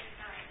sure if I did it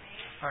the right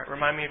way. All right.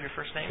 Remind me of your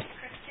first name.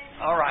 Kristen.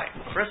 All right.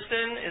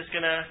 Kristen is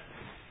going to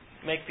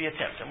make the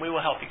attempt, and we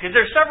will help you. Because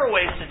there's several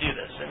ways to do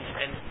this,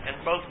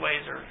 and both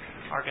ways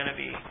are going to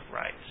be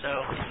right. So.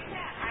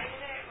 I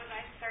did it when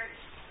I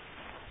searched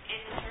in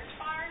the search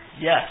bar.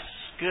 Yes.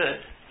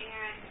 Good.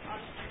 And I'll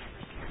just search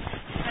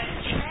for but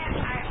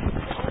I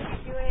only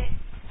do it.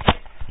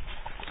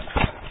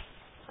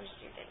 I'll just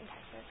do it in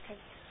Texas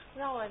because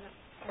we all live.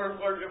 Or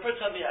put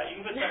something. Yeah,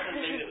 you can put something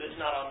maybe that's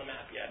not on the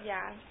map yet.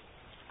 Yeah,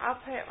 I'll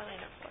put it when I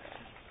know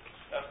Florida.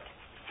 Okay.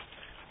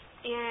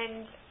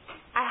 And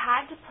I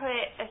had to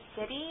put a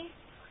city,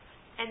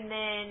 and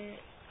then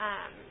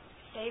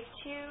save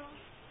to.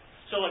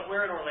 So, like,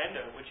 where in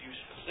Orlando would you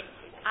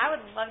specifically want? I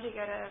would love to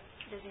go to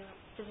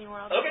Disney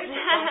World. Okay, so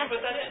why don't you put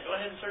that in? Go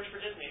ahead and search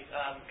for Disney,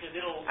 because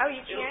it'll. Oh,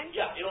 you can?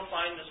 Yeah, it'll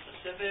find the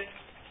specific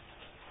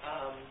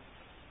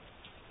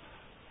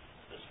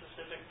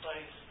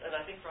place, and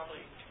I think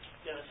probably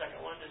the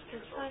second one,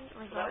 Disney this Resort.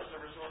 One, so that was the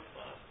resort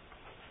club.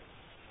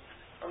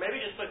 Or maybe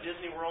just put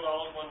Disney World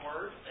all in one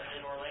word, and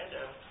in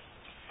Orlando.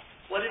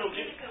 What it'll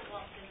do. You could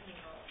Walt Disney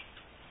World.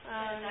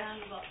 There's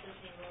actually Walt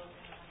Disney World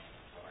in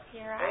Orlando.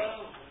 You're right.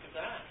 Oh, look at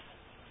that.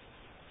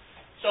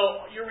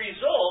 So your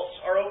results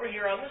are over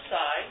here on the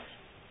side.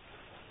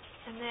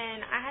 And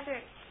then I had to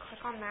click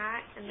on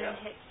that and then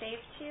hit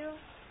save to.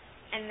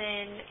 And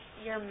then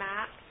your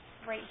map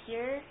right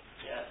here.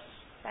 Yes.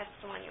 That's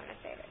the one you want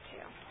to save it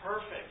to.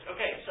 Perfect.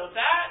 Okay, so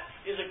that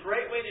is a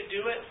great way to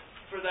do it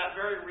for that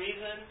very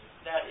reason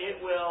that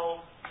it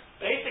will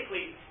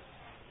basically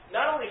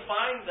not only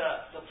find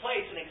the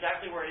place and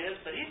exactly where it is,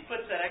 but he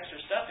puts that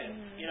extra stuff in.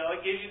 Mm-hmm. You know,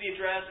 it gives you the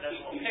address, it has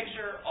a little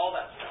picture, all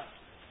that stuff.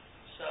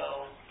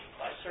 So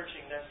by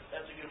searching, that's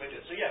a good way to do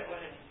it. So yeah, go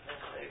ahead and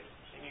save.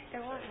 It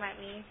won't let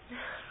me.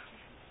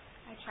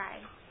 I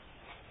tried.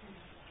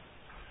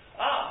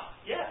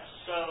 Yes.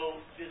 So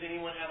does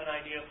anyone have an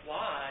idea of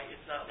why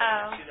it's not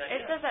letting us do that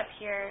it yet? says up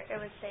here it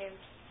was saved.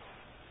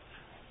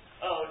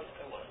 Oh,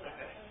 it was.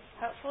 Okay.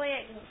 Hopefully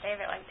it didn't save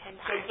it like 10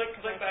 times. So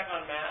click back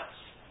on maps,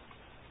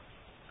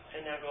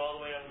 and now go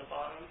all the way down to the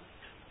bottom.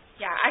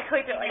 Yeah, I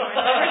clicked it like 100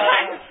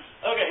 times.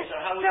 Okay, so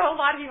how So a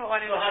lot of people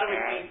wanted to how do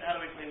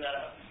we clean that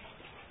up?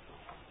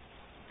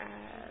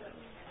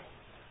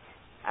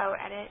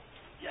 Edit.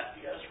 Yeah,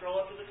 you got to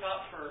scroll up to the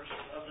top first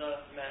of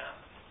the map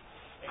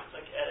and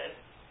click edit.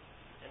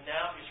 And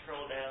now if you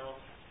scroll down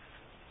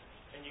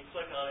and you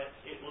click on it,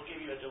 it will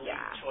give you a delete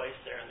choice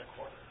there in the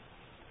corner.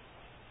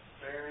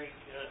 Very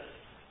good.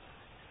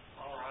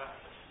 All right.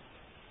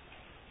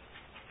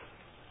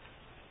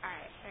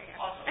 There you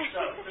go. Awesome.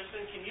 So,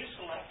 Kristen, can you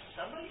select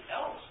somebody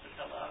else to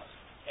come up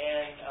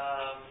and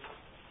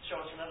show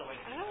us another way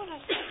to do it? I don't want to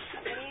select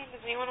somebody.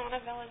 Does anyone want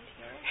to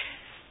volunteer?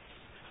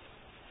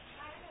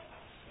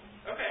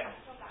 Okay.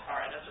 All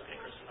right, that's okay,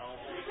 Kristen. I'll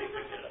see if we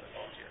can get another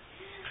volunteer.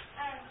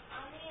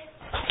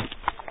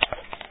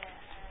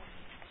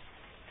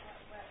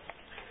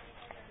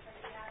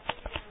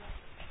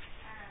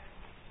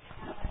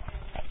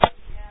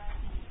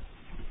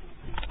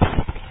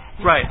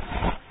 Right.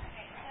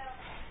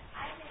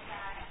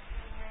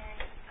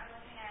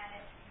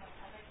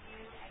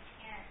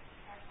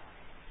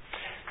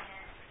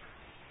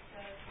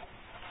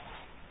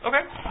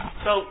 Okay.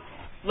 So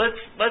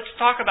let's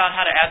talk about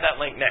how to add that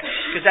link next,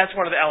 because that's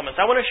one of the elements.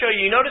 I want to show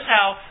you. You notice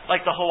how,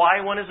 like, the Hawaii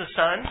one is a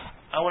sun?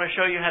 I want to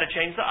show you how to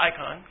change the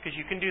icon, because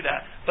you can do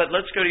that. But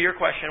let's go to your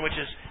question, which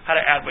is how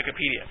to add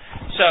Wikipedia.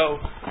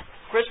 So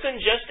Kristen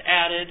just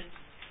added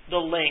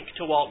the link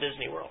to Walt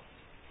Disney World.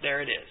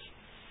 There it is.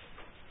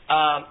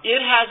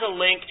 It has a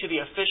link to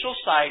the official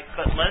site,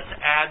 but let's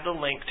add the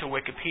link to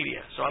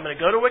Wikipedia. So I'm going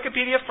to go to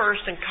Wikipedia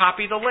first and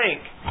copy the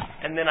link,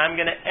 and then I'm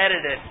going to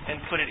edit it and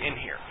put it in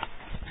here.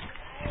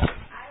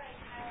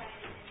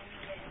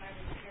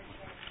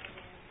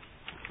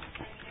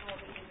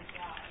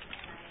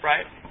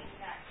 Right?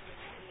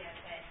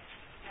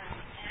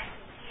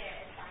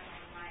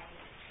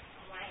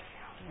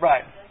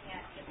 Right.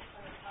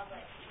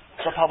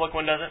 The public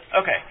one doesn't?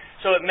 Okay.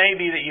 So it may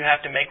be that you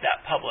have to make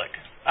that public.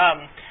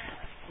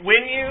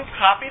 When you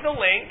copy the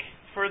link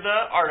for the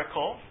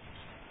article,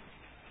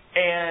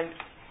 and,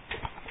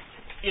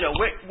 you know,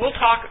 we'll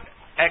talk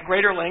at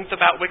greater length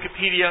about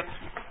Wikipedia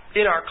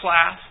in our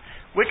class.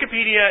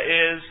 Wikipedia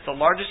is the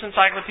largest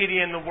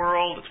encyclopedia in the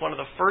world. It's one of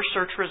the first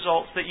search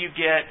results that you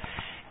get.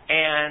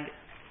 And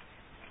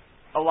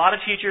a lot of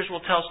teachers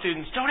will tell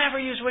students, don't ever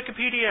use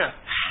Wikipedia.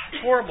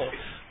 It's horrible.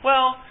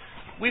 Well,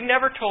 we've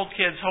never told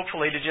kids,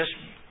 hopefully, to just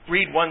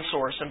read one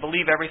source and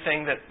believe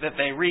everything that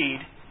they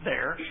read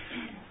there.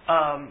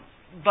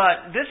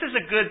 But this is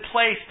a good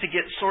place to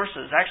get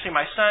sources. Actually,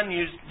 my son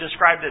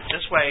described it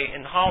this way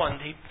in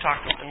Holland. He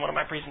talked in one of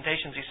my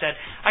presentations. He said,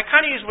 I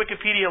kind of use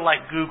Wikipedia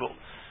like Google.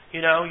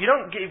 You know, you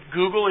don't give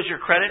Google as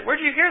your credit.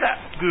 Where did you hear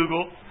that?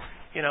 Google.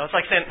 You know, it's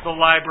like saying the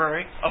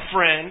library, a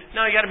friend.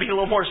 No, you got to be a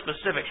little more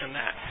specific than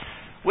that.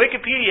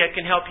 Wikipedia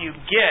can help you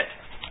get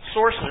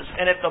sources.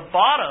 And at the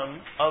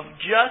bottom of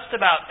just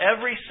about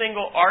every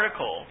single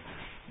article,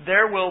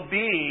 there will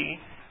be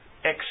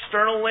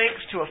external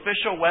links to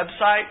official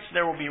websites.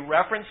 There will be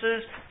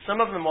references. Some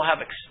of them will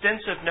have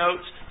extensive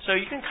notes. So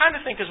you can kind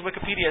of think of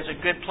Wikipedia as a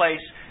good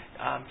place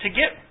to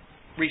get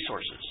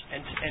resources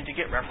and to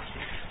get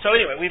references. So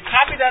anyway, we've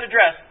copied that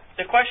address.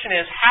 The question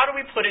is, how do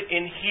we put it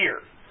in here?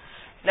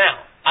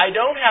 Now, I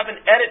don't have an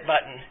edit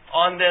button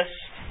on this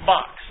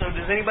box. So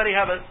does anybody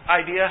have an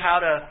idea how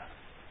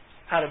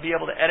to be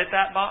able to edit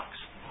that box?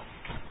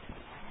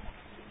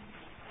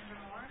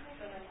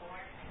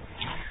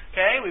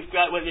 Okay,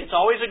 it's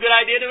always a good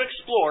idea to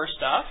explore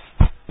stuff,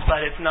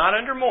 but it's not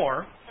under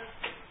more.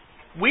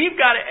 We've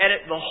got to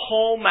edit the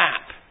whole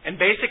map and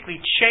basically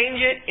change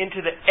it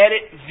into the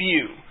edit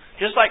view.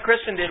 Just like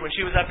Kristen did when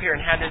she was up here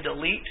and had to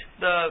delete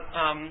the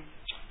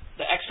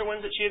extra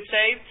ones that she had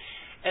saved.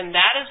 And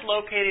that is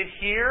located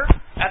here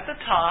at the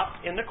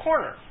top in the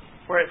corner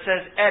where it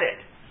says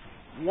edit.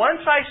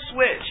 Once I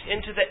switch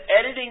into the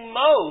editing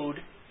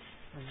mode,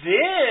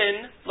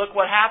 then look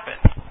what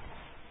happened.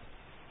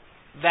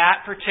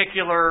 That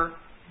particular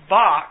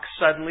box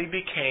suddenly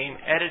became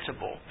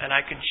editable and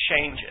I could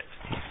change it.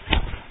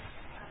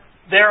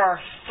 There are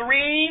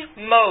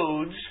 3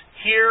 modes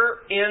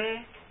here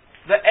in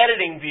the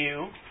editing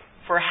view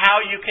for how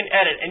you can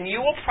edit. And you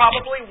will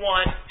probably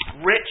want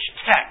rich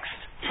text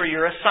for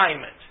your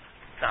assignment.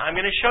 Now, I'm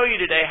going to show you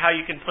today how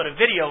you can put a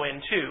video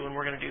in too, and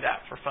we're going to do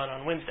that for fun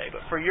on Wednesday.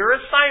 But for your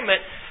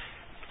assignment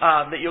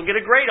that you'll get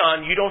a grade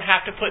on, you don't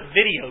have to put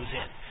videos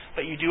in,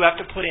 but you do have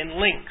to put in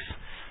links.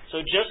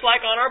 So just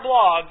like on our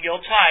blog,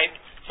 you'll type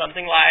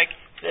something like,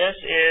 this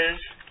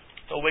is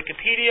the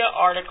Wikipedia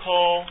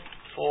article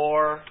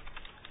for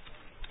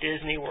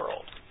Disney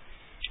World.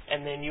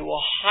 And then you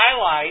will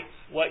highlight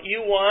what you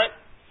want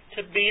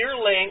to be your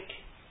link.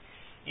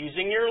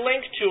 Using your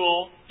link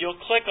tool, you'll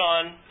click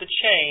on the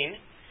chain,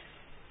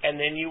 and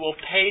then you will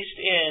paste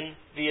in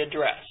the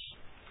address.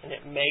 And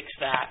it makes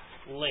that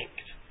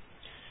linked.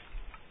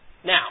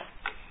 Now,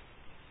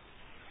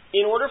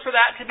 in order for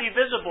that to be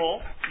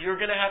visible, you're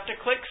going to have to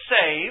click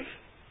Save.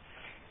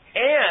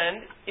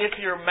 And if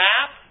your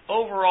map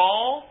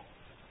overall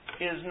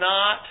is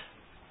not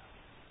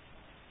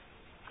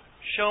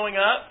showing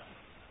up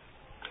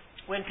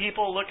when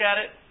people look at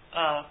it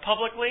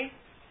publicly,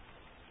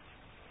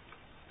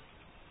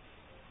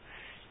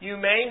 you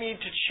may need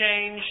to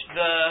change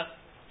the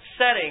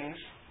settings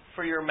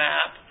for your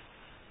map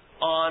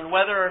on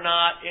whether or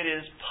not it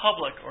is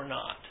public or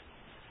not.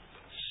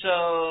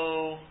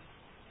 So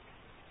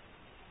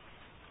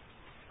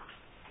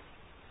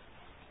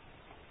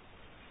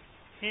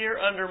here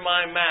under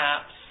My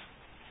Maps,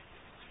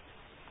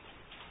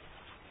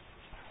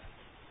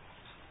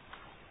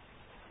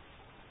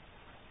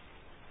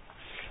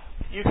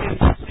 you can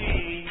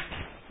see,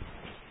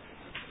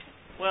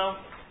 well,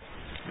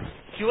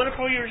 do you want to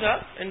pull yours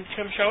up and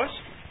come show us?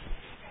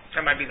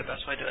 That might be the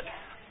best way to do it.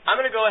 I'm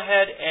going to go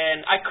ahead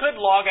and I could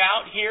log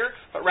out here,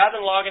 but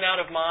rather than logging out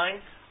of mine,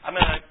 I'm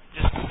going to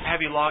just have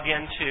you log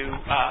into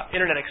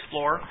Internet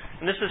Explorer.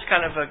 And this is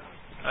kind of a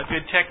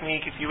good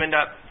technique if you end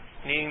up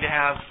needing to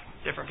have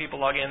different people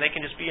log in. They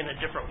can just be in a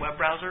different web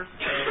browser.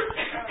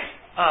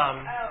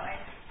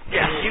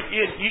 Yeah,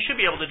 you should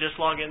be able to just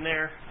log in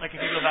there. Like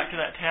if you go back to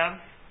that tab.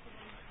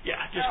 Yeah,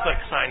 just click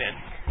Sign In.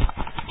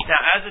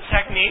 Now, as a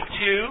technique,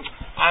 too,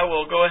 I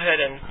will go ahead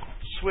and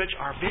switch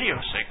our video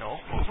signal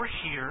over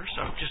here,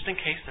 so just in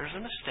case there's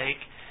a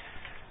mistake.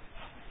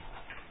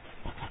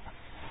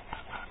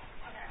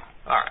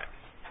 All right.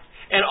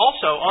 And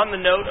also, on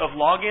the note of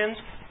logins,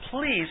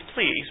 please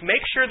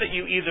make sure that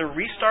you either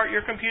restart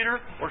your computer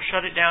or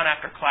shut it down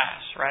after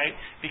class, right?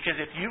 Because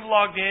if you've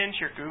logged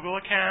into your Google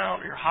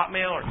account or your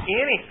Hotmail or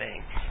anything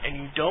and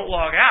you don't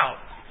log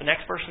out, the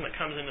next person that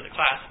comes into the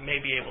class may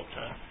be able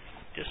to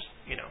just,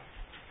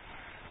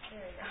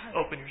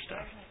 open your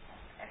stuff.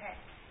 Okay.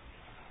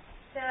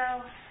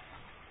 So,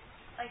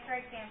 like for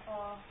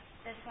example,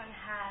 this one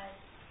has,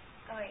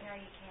 oh wait, no,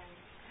 you can.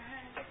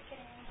 Just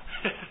kidding.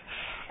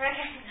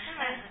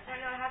 I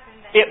don't know what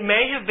happened. It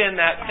may have been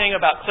that thing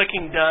about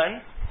clicking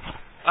done.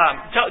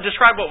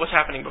 Describe what was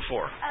happening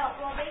before.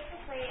 Oh, well,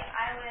 basically,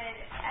 I would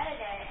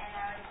edit it and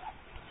I would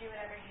do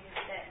whatever you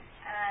just did.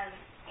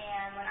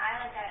 And when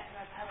I looked at it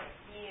from a public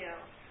view,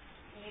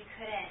 you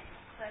couldn't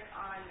click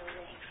on the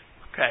link.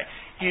 Okay.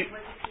 And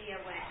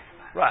Wikipedia wouldn't come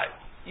up. Right.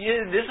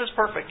 This is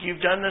perfect. You've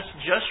done this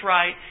just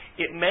right.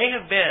 It may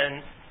have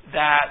been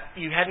that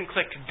you hadn't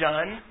clicked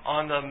done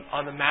on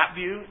the map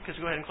view, because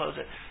go ahead and close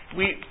it.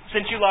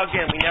 Since you logged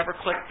in, we never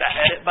clicked the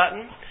edit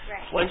button.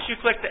 Right. Once you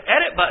click the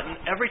edit button,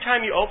 every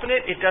time you open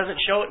it, it doesn't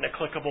show it in a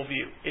clickable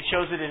view. It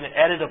shows it in an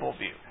editable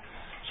view.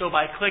 So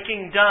by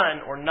clicking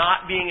done or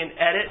not being an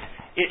edit,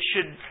 it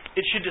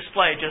should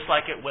display just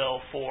like it will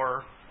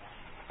for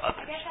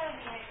others. I guess I would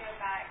need to go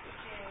back to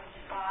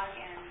the blog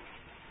and,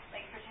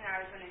 like, pretend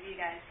I was one of you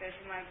guys, go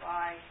to my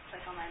blog,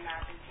 click on my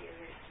map, and see if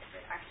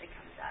it actually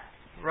comes up.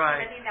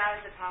 Right. I think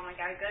that was the problem. Like,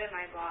 I would go to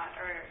my blog,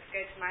 or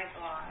go to my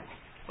blog.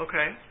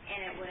 Okay.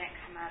 And it wouldn't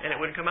come up. And it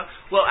wouldn't come up?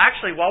 Well,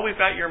 actually, while we've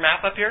got your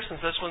map up here,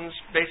 since this one's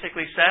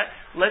basically set,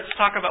 let's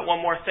talk about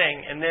one more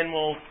thing, and then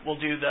we'll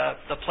do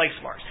the place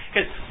marks.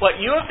 Because what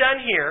you have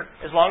done here,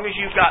 as long as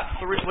you've got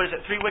three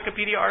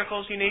Wikipedia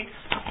articles you need,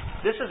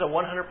 this is a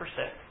 100%.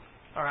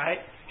 All right.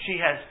 She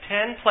has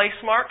 10 place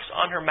marks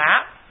on her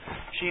map.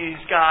 She's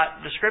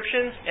got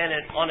descriptions, and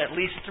on at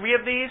least 3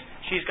 of these,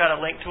 she's got a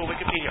link to a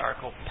Wikipedia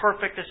article.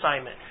 Perfect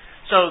assignment.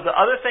 So the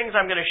other things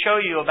I'm going to show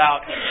you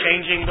about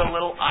changing the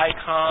little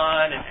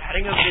icon and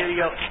adding a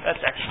video, that's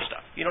extra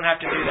stuff. You don't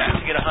have to do that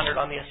to get 100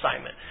 on the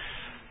assignment.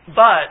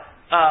 But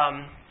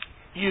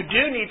you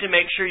do need to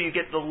make sure you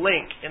get the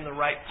link in the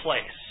right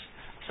place.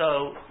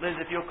 So, Liz,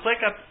 if you'll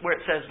click up where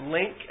it says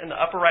link in the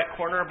upper right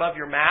corner above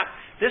your map,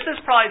 this is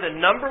probably the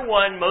number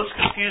one most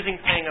confusing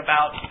thing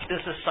about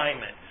this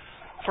assignment.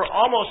 For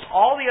almost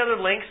all the other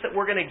links that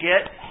we're going to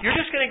get, you're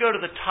just going to go to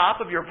the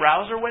top of your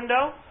browser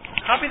window,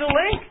 copy the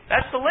link.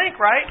 That's the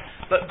link, right?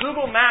 But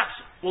Google Maps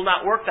will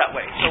not work that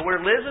way. So where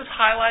Liz is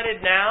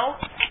highlighted now,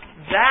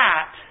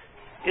 that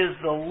is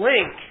the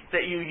link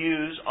that you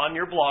use on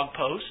your blog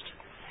post.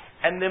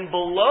 And then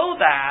below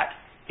that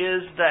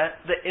is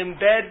the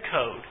embed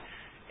code.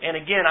 And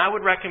again, I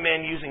would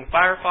recommend using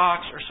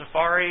Firefox or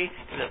Safari.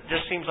 It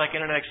just seems like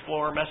Internet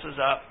Explorer messes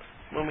up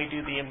when we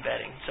do the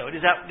embedding. So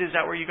is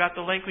that where you got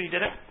the link when you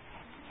did it?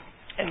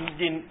 And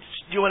do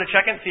you want to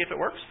check it and see if it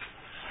works?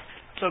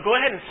 So go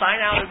ahead and sign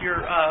out of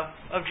your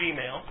of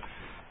Gmail,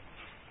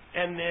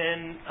 and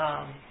then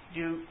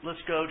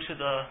let's go to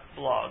the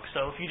blog.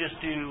 So if you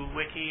just do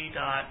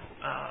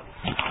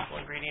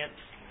wiki.ingredients,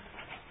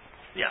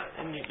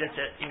 and that's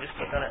it. You just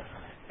click on it,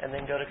 and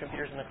then go to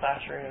computers in the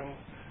classroom,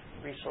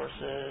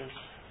 resources,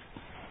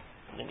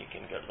 and then you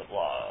can go to the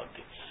blog.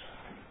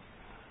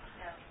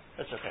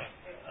 That's okay.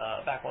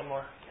 Back one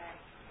more.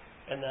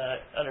 And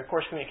under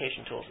course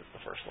communication tools, it's the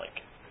first link.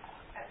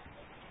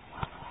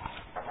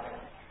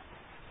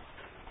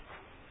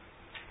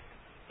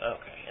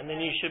 Okay. And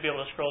then you should be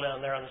able to scroll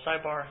down there on the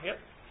sidebar. Yep.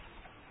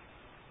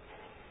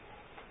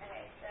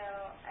 Okay, so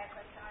I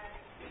clicked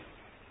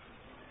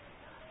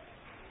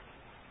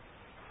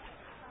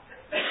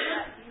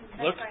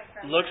on.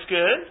 Looks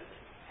good.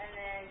 And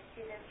then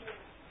student.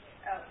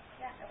 Oh,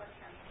 yeah, that looks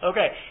fine.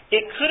 Okay.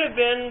 It could have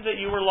been that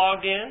you were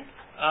logged in.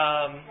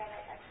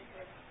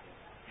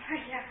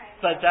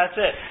 But that's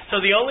it. So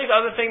the only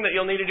other thing that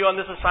you'll need to do on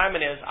this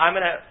assignment is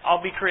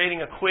I'll be creating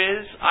a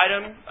quiz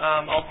item.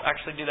 I'll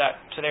actually do that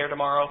today or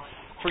tomorrow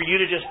for you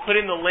to just put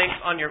in the link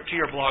to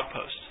your blog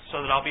post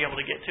so that I'll be able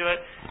to get to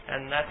it,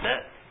 and that's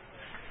it.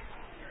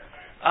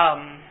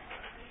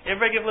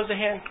 Everybody give Liz a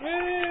hand.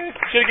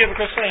 Should have given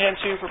Kristen a hand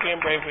too for being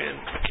brave.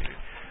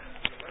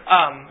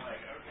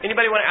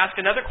 Anybody want to ask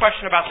another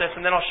question about this,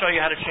 and then I'll show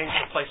you how to change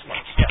the place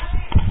marks. Yes.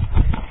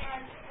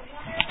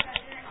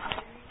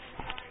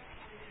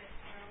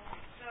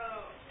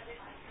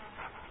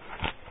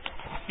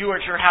 You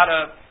weren't sure how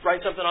to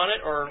write something on it,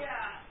 or? Yeah.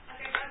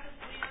 Okay, I got this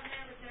video on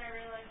there, but then I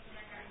realized when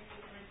I got into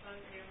my phone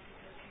video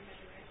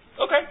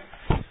because Okay.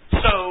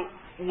 So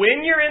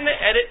when you're in the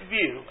edit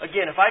view,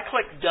 again, if I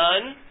click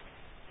done,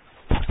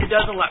 it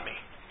doesn't let me.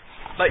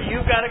 But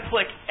you've got to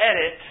click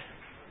edit,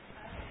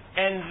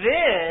 and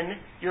then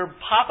your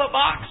pop-up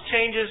box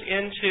changes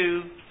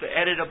into the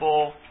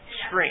editable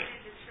screen.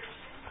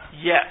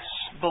 Yes.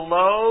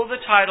 Below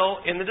the title,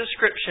 in the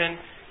description,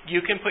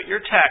 you can put your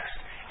text.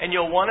 And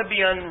you'll want to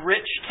be on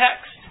rich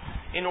text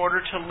in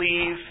order to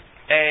leave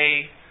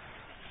a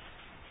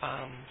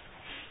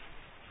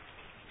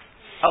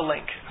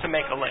link, to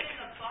make a link.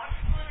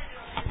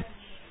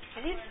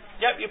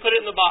 Yep, you put it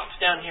in the box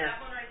down here.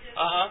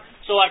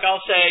 So like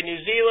I'll say,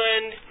 New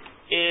Zealand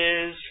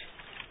is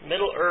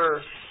Middle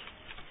Earth, !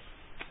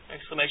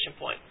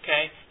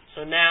 Okay?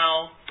 So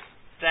now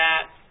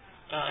that,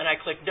 and I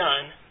click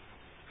done.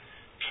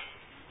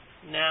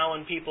 Now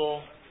when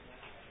people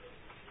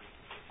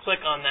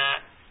click on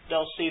that,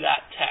 they'll see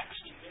that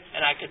text.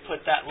 And I could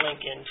put that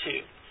link in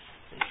too.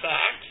 In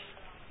fact,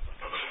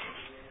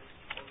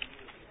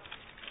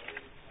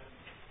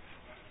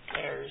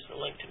 there's the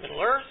link to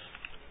Middle Earth,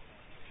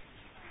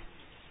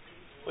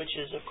 which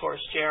is, of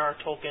course, J.R.R.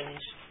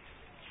 Tolkien's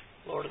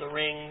Lord of the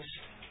Rings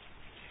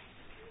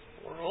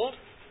world.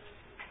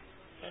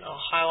 And I'll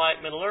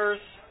highlight Middle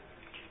Earth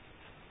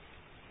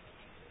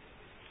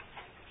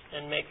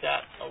and make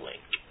that a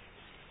link.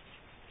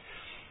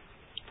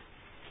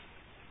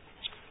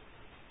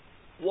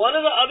 One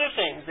of the other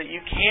things that you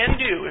can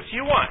do if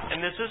you want,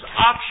 and this is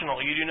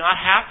optional, you do not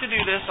have to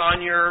do this on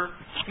your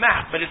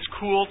map, but it's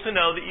cool to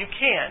know that you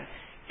can,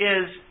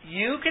 is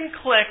you can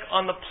click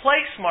on the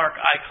place mark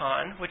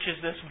icon, which is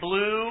this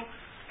blue,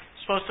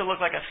 supposed to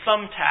look like a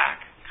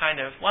thumbtack, kind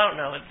of. Well, I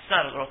don't know, it's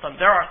not a little thumb.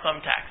 There are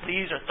thumbtacks.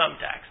 These are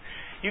thumbtacks.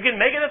 You can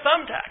make it a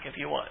thumbtack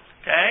if you want,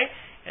 okay?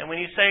 And when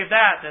you save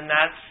that, then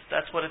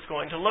that's what it's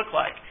going to look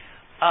like.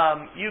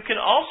 You can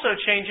also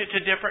change it to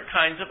different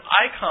kinds of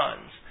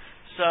icons.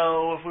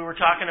 So if we were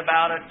talking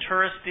about a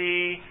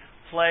touristy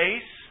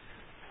place,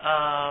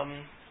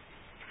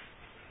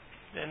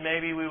 then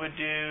maybe we would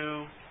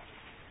do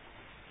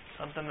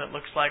something that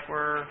looks like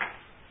I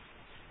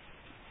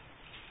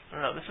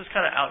don't know, this is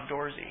kind of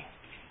outdoorsy.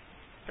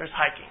 There's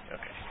hiking.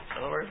 Okay,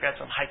 so we've got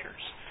some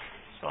hikers.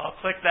 So I'll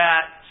click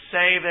that,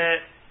 save it,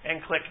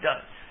 and click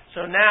done.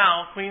 So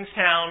now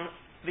Queenstown,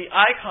 the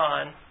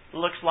icon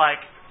looks like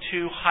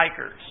 2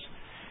 hikers.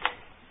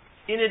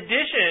 in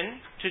addition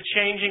to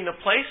changing the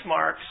place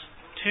marks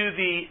to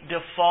the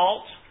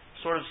default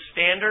sort of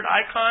standard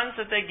icons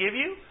that they give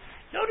you,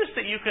 notice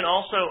that you can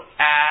also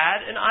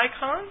add an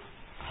icon,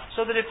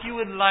 so that if you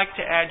would like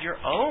to add your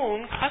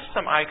own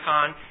custom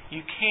icon,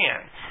 you can.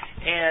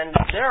 And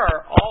there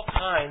are all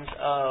kinds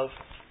of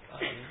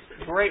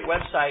great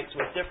websites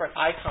with different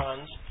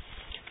icons.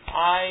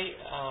 I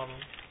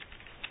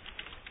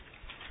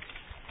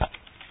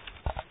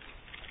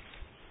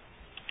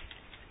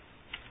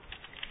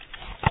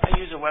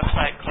use a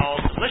website called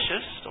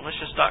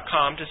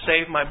delicious.com to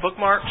save my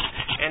bookmarks,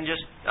 and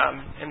just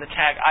in the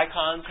tag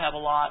icons have a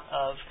lot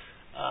of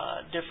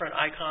different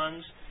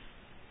icons.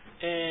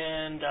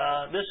 And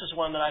this is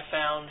one that I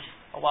found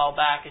a while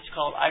back. It's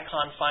called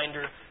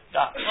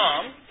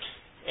iconfinder.com,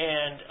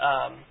 and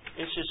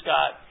it's just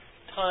got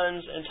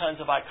tons and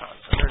tons of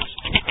icons. So there's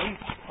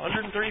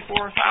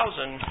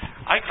 134,000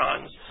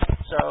 icons.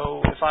 So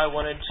if I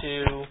wanted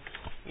to,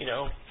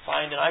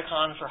 find an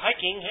icon for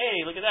hiking,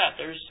 hey, look at that.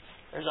 There's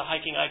a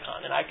hiking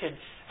icon, and I could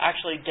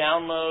actually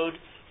download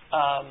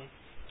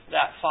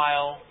that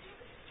file,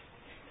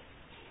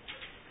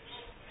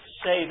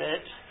 save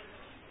it.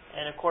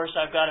 And, of course,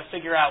 I've got to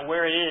figure out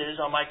where it is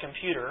on my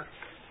computer.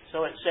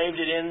 So it saved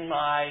it in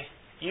my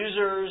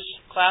users,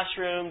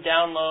 classroom,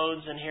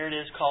 downloads, and here it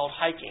is called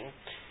hiking.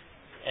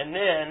 And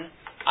then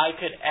I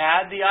could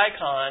add the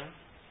icon.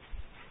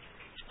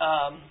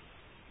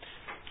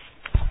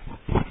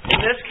 In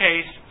this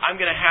case, I'm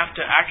going to have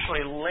to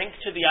actually link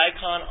to the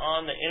icon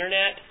on the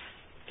Internet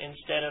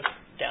instead of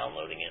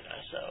downloading it.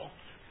 So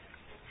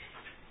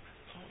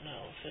I don't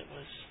know if it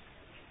was...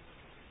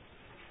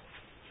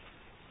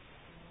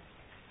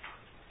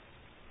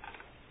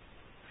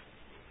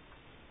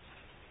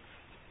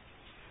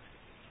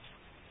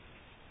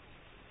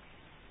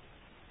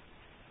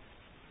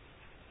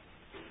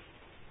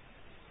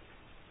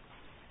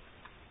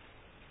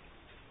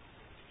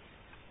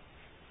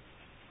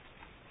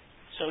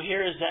 So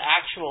here is the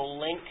actual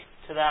link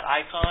to that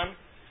icon,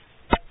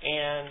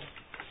 and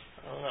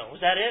I don't know, was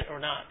that it or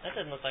not? That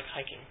doesn't look like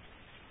hiking.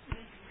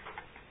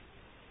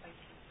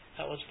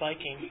 That was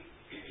biking.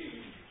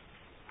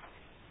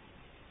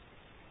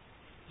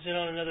 Is it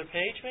on another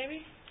page,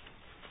 maybe?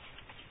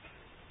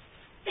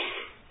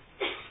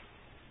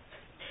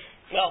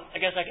 Well,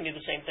 I guess I can do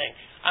the same thing.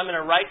 I'm going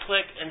to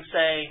right-click and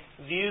say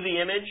View the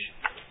Image,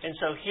 and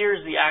so here's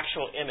the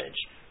actual image.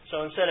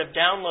 So instead of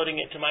downloading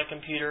it to my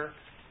computer,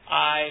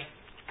 I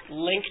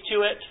link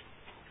to it,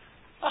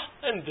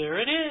 and there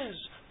it is,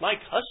 my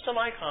custom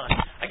icon.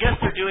 I guess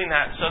they're doing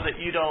that so that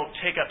you don't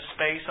take up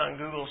space on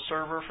Google's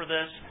server for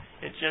this.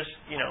 It just,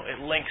 it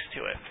links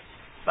to it.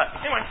 But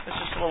anyway, it's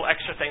just a little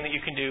extra thing that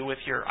you can do with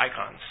your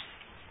icons.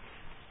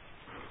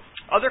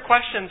 Other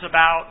questions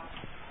about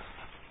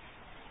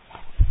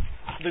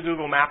the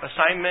Google Map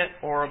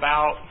assignment or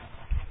about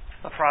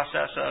the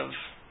process of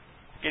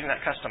getting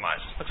that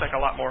customized? Looks like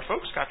a lot more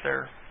folks got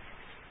theirs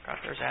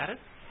added.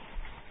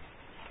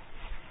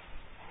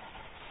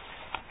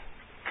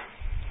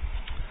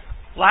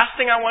 Last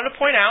thing I want to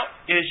point out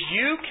is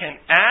you can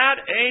add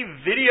a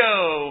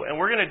video, and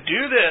we're going to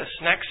do this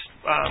next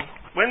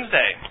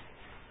Wednesday.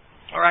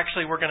 Or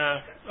actually, we're going to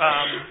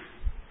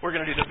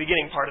do the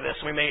beginning part of this.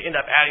 We may end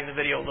up adding the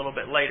video a little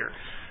bit later.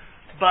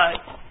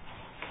 But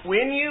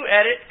when you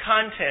edit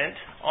content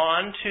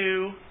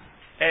onto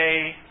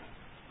a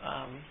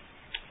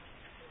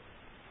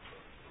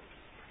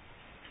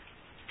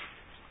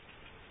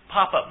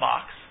pop-up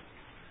box,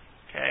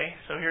 okay,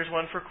 so here's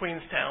one for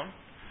Queenstown.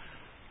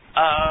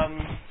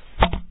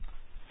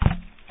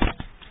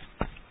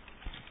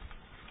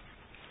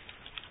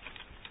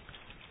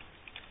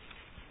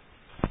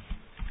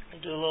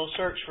 We'll do a little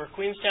search for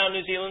Queenstown,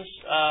 New Zealand.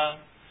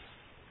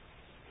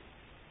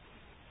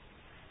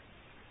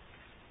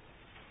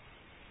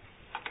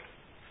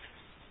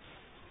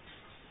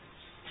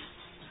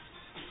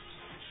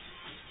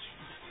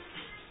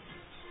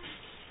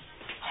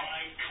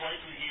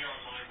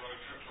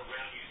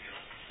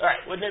 All right,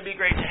 wouldn't it be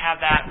great to have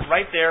that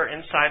right there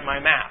inside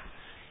my map?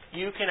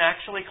 You can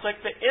actually click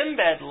the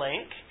embed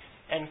link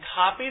and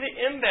copy the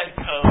embed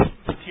code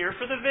that's here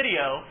for the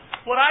video.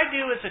 What I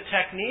do as a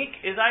technique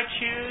is I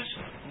choose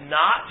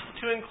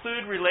not to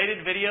include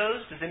related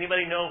videos. Does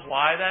anybody know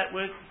why that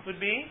would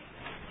be?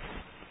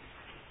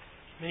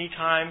 Many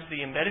times the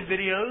embedded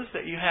videos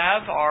that you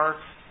have are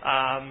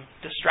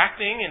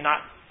distracting and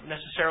not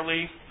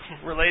necessarily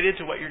related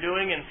to what you're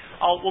doing. And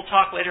we'll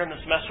talk later in the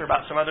semester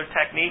about some other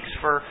techniques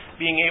for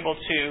being able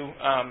to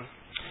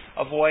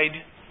avoid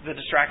the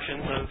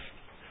distractions of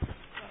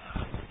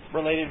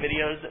related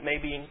videos that may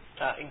be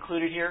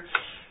included here.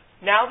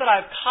 Now that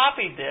I've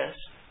copied this,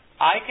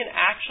 I can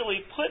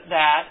actually put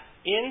that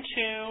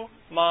into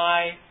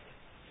my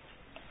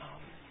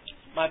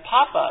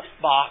pop-up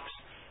box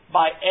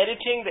by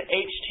editing the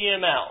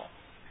HTML.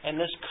 And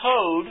this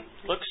code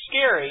looks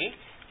scary,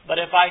 but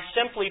if I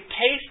simply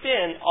paste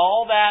in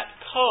all that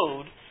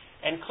code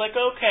and click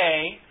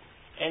OK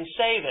and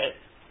save it,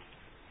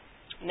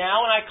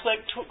 now when I click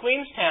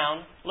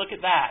Queenstown, look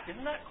at that.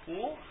 Isn't that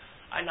cool?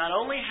 I not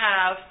only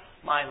have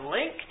my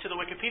link to the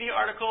Wikipedia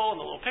article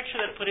and the little picture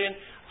that it put in,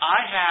 I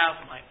have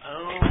my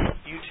own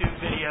YouTube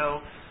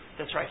video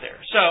that's right there.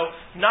 So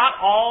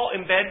not all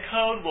embed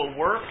code will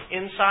work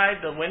inside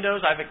the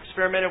windows. I've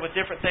experimented with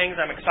different things.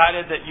 I'm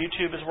excited that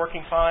YouTube is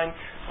working fine.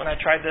 When I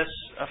tried this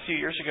a few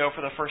years ago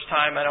for the first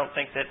time, I don't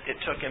think that it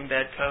took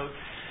embed code.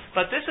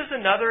 But this is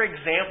another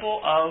example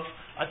of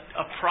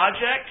a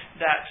project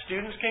that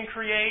students can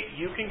create,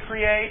 you can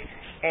create,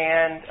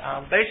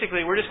 and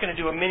basically we're just going to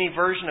do a mini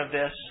version of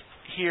this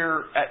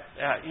here at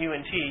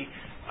UNT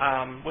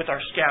with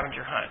our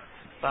scavenger hunt.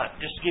 But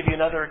just to give you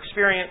another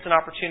experience and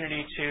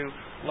opportunity to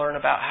learn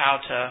about how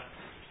to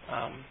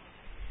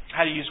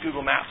use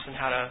Google Maps and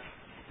how to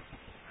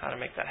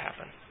make that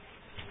happen,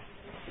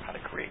 how to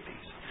create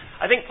these.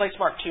 I think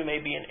Placemark 2 may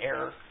be an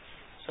error,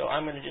 so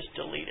I'm going to just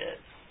delete it.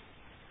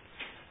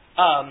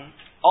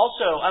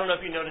 Also, I don't know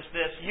if you noticed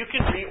this, you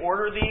can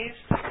reorder these.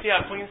 See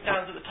how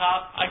Queenstown's at the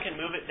top? I can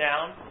move it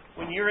down.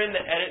 When you're in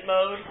the edit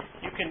mode,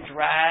 you can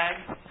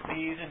drag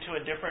these into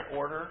a different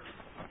order.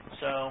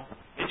 So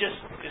it just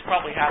is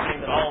probably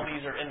happening that all of these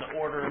are in the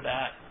order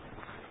that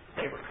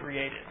they were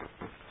created.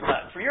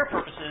 But for your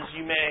purposes,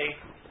 you may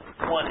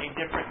want a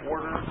different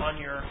order on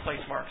your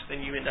place marks than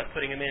you end up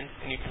putting them in,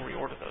 and you can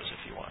reorder those if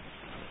you want.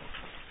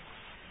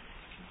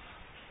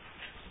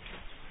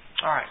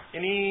 All right.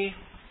 Any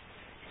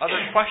other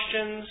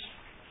questions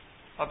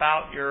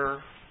about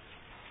your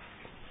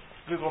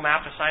Google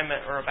Map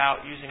assignment or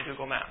about using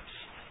Google Maps?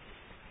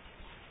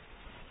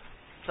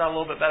 Is that a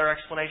little bit better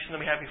explanation than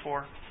we had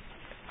before?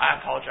 I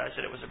apologize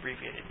that it was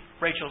abbreviated.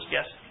 Rachel's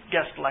guest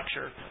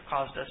lecture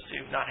caused us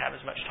to not have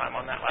as much time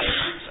on that last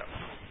time. So,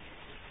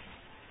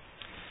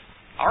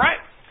 all right.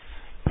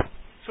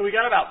 So we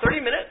got about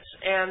 30 minutes,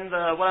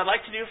 and what I'd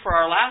like to do for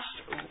our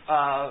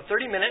last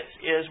 30 minutes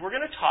is we're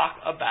going to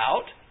talk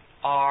about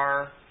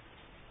our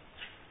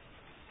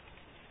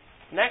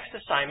next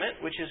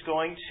assignment, which is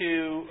going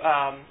to,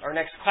 our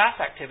next class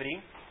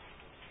activity,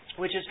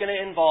 which is going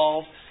to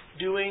involve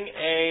doing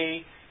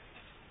a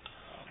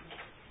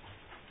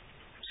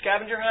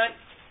scavenger hunt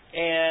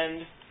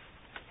and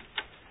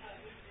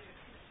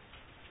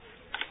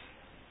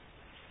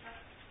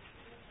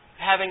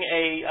having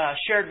a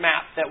shared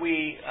map that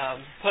we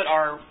put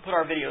our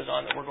videos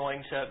on that we're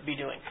going to be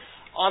doing.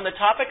 On the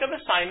topic of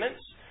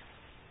assignments,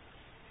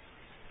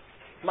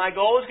 my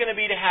goal is going to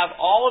be to have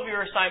all of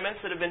your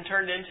assignments that have been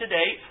turned in to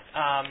date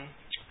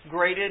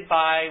graded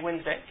by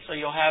Wednesday. So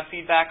you'll have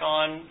feedback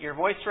on your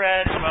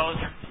VoiceThread as well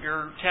as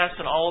your tests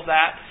and all of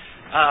that.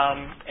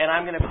 And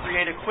I'm going to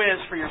create a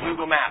quiz for your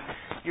Google Map.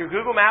 Your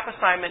Google Map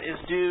assignment is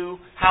due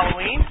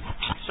Halloween,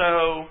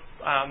 so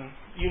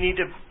you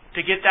need to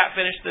get that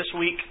finished this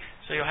week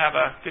so you'll have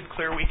a good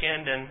clear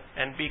weekend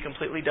and be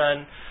completely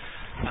done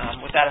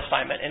with that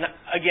assignment. And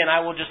again, I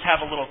will just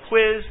have a little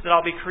quiz that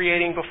I'll be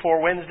creating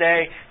before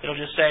Wednesday. It'll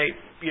just say,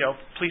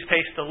 please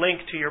paste the link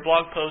to your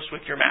blog post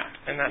with your map.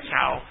 And that's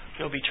how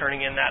you'll be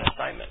turning in that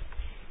assignment. I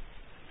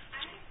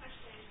have a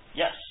question.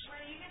 Yes. Were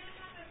you going to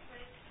have a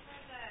quiz for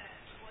the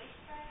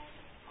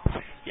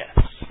VoiceThread? Yes,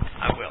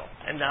 I will.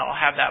 And I'll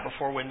have that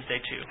before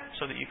Wednesday too,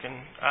 so that you can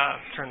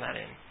turn that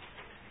in.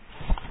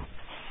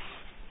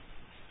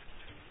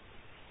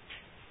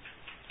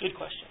 Good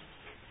question.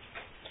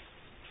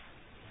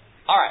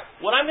 All right,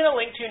 what I'm going to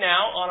link to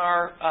now on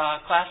our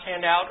class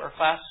handout or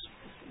class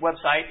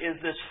website is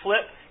this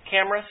flip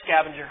camera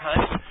scavenger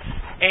hunt.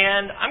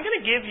 And I'm going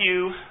to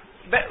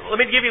let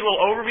me give you a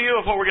little overview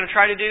of what we're going to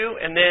try to do,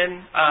 and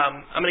then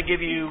I'm going to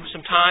give you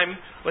some time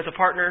with a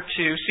partner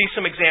to see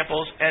some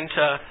examples and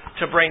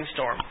to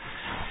brainstorm.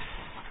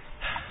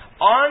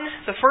 On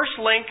the first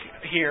link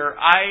here,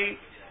 I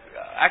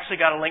actually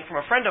got a link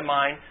from a friend of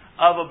mine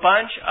of a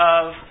bunch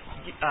of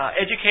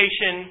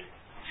education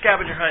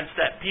scavenger hunts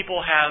that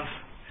people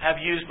have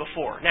used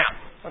before. Now,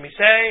 let me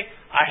say,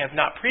 I have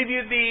not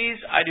previewed these.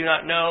 I do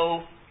not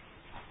know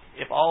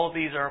if all of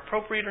these are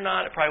appropriate or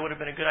not. It probably would have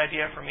been a good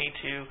idea for me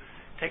to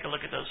take a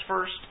look at those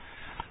first.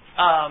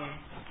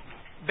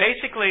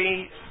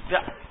 Basically,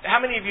 how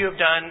many of you have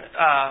done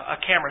a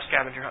camera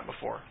scavenger hunt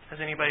before?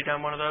 Has anybody done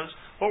one of those?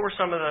 What were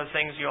some of the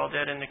things you all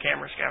did in the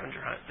camera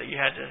scavenger hunt that you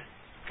had to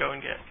go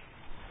and get?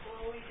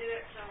 Well, we did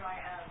it for my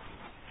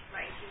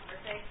 18th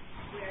birthday.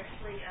 We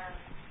actually,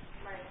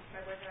 my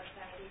boyfriend at the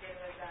time, what he did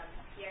was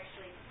he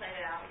actually planned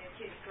it out. We had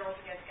kids, girls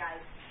against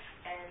guys,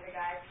 and the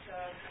guys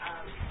took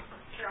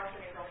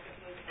Charleston and girls took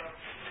Louisville.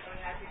 And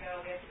we had to go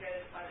to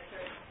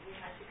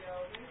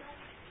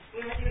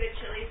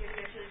Chili's, and we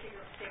had to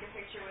take a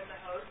picture with the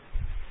host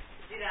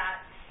to do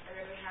that,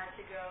 and then we had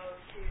to go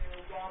to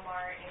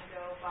Walmart and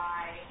go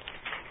buy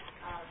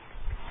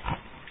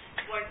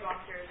voice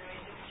boxers, and we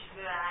took pictures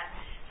of that.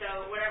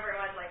 So whatever it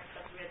was, that's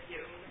what we had to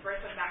do. It was the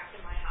first one back to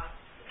my house.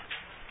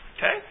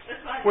 Okay.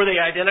 Were they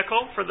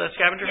identical for the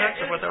scavenger hunts?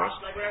 Yeah, or what there was?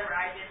 Whatever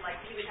I did,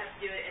 he would have to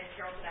do it, and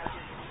Carol would have to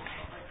do it.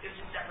 It was just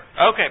separate.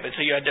 Okay, but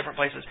so you had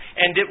different places.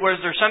 And was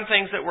there some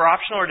things that were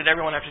optional, or did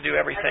everyone have to do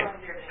everything?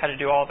 Everyone had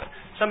to do all of it.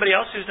 Somebody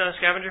else who's done a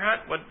scavenger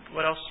hunt? What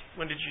else?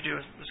 When did you do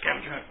the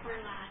scavenger hunt? For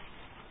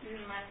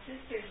my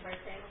sister's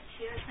birthday,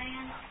 she was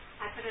saying,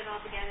 I put it all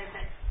together,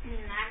 but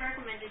I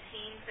recommended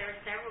teams. There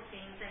were several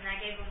teams, and I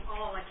gave them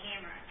all a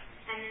camera.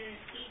 And then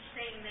each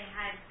thing they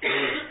had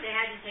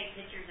to take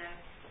pictures of.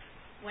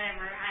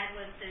 Whenever I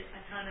listed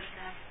a ton of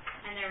stuff,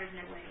 and there was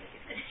no way they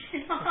could finish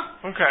it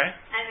all. Okay.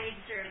 I made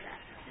sure of that.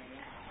 So,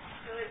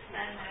 yeah, it was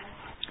fun though.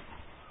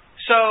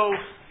 So,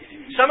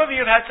 some of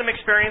you have had some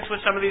experience with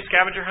some of these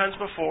scavenger hunts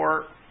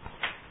before.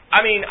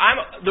 I mean,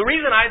 the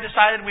reason I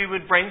decided we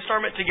would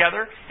brainstorm it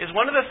together is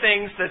one of the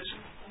things that's,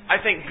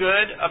 I think,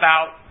 good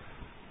about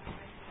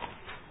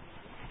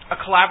a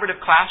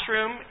collaborative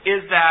classroom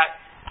is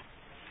that,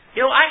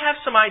 I have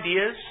some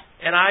ideas,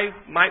 and I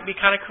might be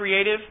kind of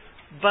creative,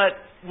 but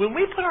when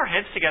we put our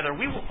heads together,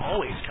 we will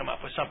always come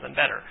up with something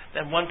better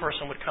than one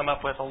person would come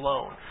up with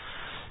alone.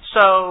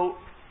 So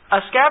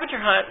a scavenger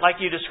hunt, like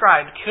you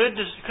described,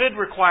 could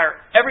require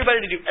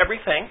everybody to do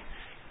everything.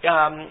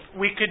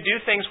 We could do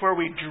things where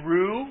we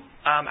drew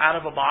out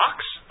of a box,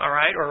 all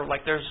right, or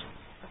like there's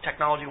a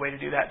technology way to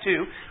do that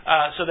too,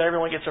 so that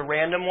everyone gets a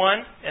random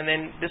one, and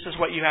then this is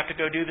what you have to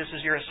go do. This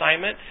is your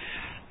assignment.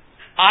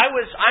 I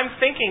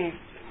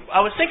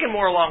was thinking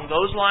more along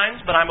those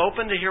lines, but I'm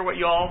open to hear what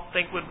you all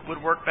think would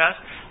work best.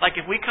 Like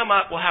if we come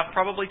up, we'll have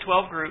probably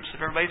 12 groups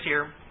if everybody's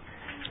here,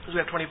 because we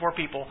have 24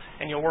 people,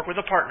 and you'll work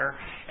with a partner.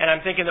 And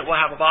I'm thinking that we'll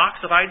have a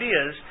box of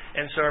ideas,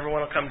 and so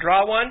everyone will come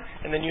draw one,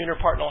 and then you and your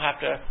partner will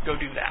have to go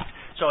do that.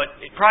 So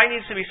it probably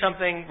needs to be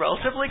something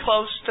relatively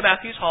close to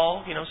Matthews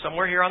Hall,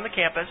 somewhere here on the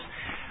campus.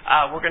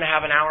 We're going to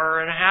have an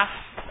hour and a half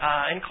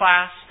in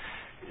class.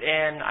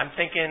 And I'm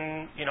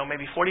thinking,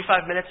 maybe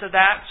 45 minutes of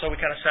that. So we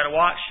kind of set a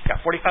watch.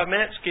 Got 45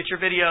 minutes. Get your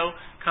video.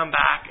 Come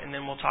back, and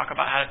then we'll talk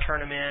about how to turn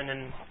them in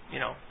and,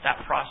 that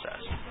process.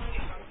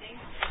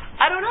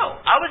 I don't know.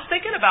 I was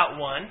thinking about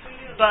one,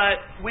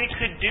 but we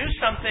could do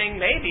something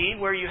maybe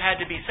where you had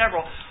to be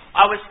several.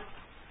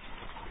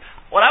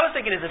 What I was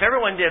thinking is if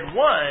everyone did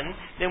one,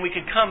 then we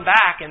could come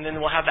back and then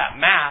we'll have that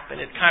map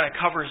and it kind of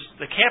covers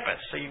the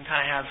campus. So you can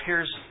kind of have,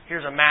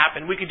 here's a map,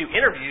 and we could do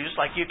interviews.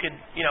 Like you could,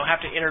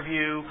 have to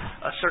interview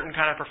a certain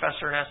kind of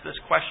professor and ask this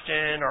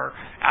question, or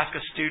ask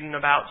a student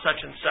about such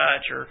and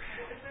such, or...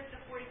 If it's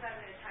a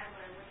 45-minute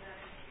timeline, wouldn't that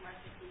be too much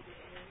to do the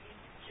interview?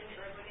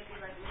 Wouldn't it be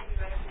like, maybe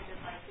better if we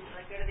just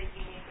go to the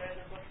uni, go to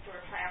the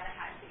bookstore, try on a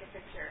hat, take a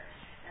picture,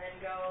 and then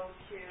go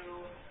to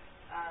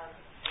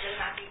the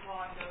Matthews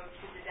Hall and go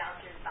to the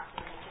downstairs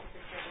bathroom and take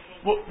a picture of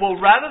the painting? Well,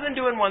 rather than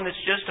doing one that's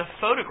just a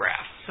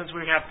photograph, since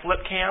we have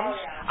flip cams,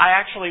 I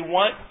actually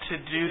want to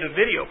do the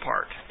video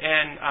part.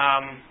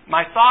 And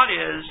my thought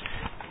is,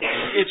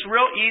 it's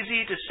real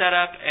easy to set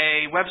up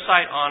a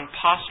website on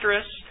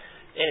Posterous,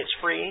 and it's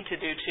free to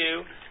do too.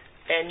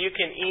 And you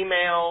can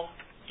email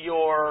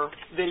your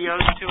videos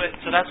to it.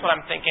 So that's what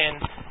I'm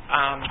thinking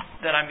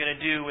that I'm going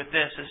to do with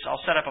this is I'll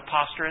set up a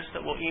Posterous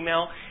that we'll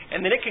email, and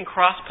then it can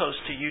cross-post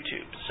to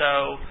YouTube.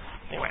 So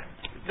anyway,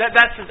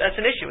 that's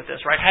an issue with this,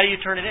 right? How do you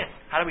turn it in?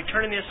 How do we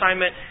turn in the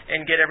assignment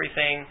and get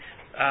everything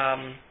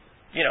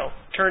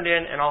turned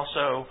in, and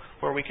also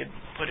where we could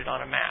put it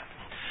on a map?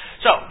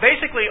 So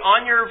basically,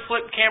 on your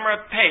flip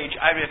camera page,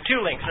 I have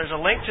two links. There's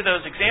a link to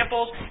those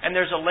examples, and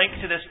there's a link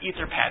to this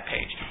Etherpad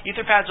page.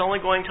 Etherpad's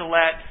only going to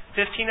let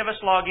 15 of us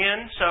log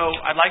in, so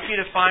I'd like you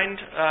to find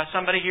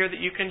somebody here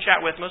that you can chat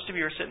with. Most of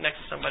you are sitting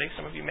next to somebody.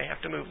 Some of you may have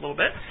to move a little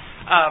bit.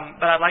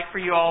 But I'd like for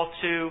you all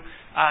to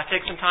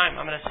take some time.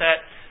 I'm going to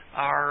set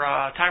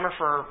our timer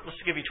for, let's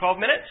give you 12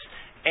 minutes.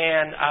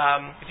 And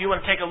if you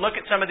want to take a look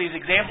at some of these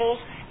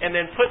examples and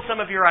then put some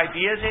of your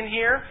ideas in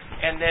here,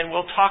 and then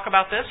we'll talk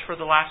about this for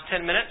the last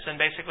 10 minutes and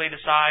basically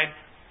decide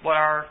what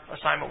our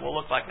assignment will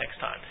look like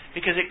next time.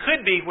 Because it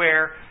could be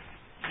where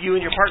you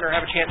and your partner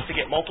have a chance to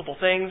get multiple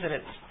things, and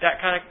it's that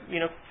kind of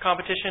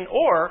competition,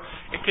 or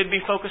it could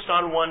be focused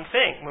on one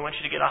thing. We want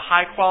you to get a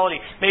high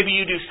quality. Maybe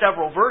you do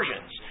several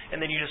versions,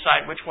 and then you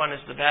decide which one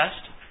is the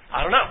best.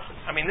 I don't know.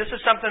 I mean, this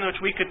is something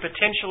which we could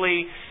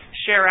potentially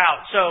share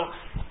out. So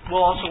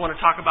we'll also want to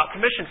talk about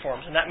permission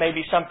forms, and that may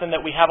be something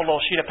that we have a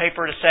little sheet of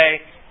paper to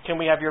say, can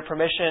we have your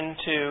permission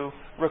to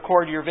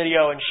record your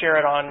video and share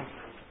it on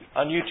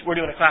YouTube? We're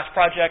doing a class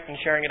project and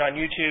sharing it on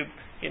YouTube.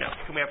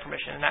 Can we have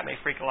permission? And that may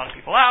freak a lot of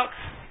people out.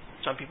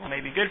 Some people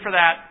may be good for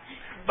that.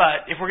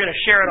 But if we're going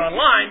to share it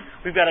online,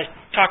 we've got to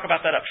talk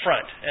about that up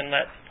front and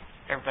let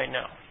everybody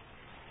know.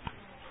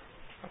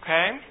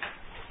 Okay?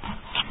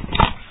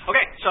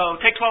 Okay, so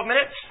take 12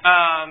 minutes.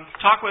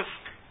 Talk with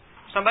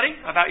somebody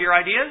about your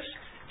ideas.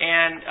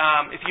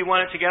 And if you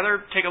want it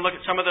together, take a look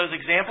at some of those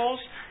examples.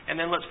 And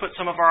then let's put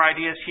some of our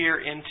ideas here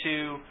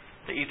into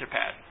the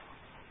Etherpad.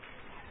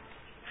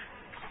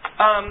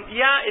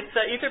 It's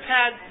the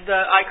Etherpad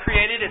that I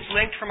created. It's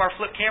linked from our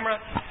flip camera.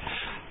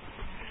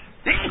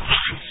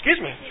 Excuse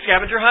me.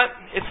 Scavenger Hunt.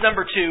 It's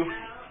number 2.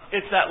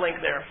 It's that link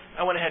there.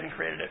 I went ahead and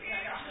created it.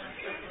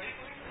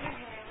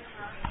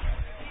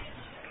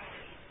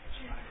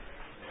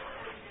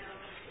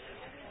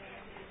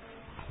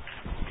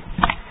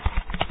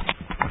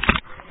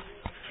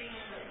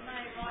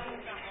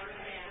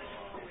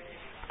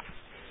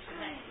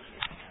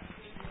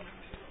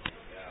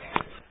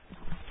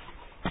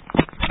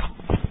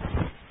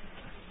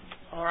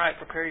 All right,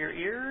 prepare your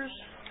ears.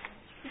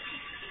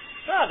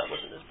 that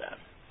wasn't as bad.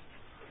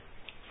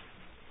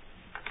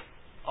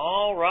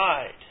 All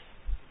right.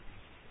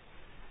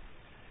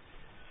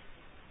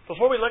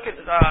 Before we look at,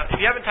 if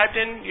you haven't typed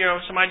in,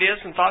 some ideas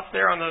and thoughts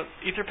there on the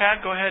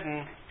Etherpad, go ahead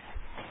and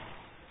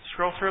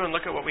scroll through and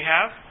look at what we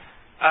have.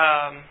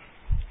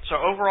 So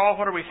overall,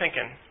 what are we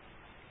thinking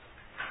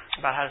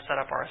about how to set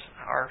up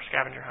our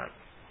scavenger hunt? I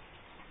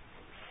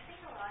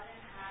think a lot of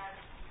them have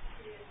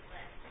to-do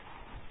lists,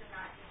 so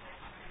not just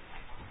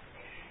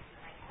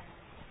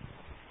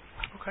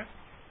Okay.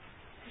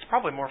 It's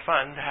probably more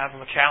fun to have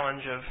a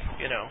challenge of,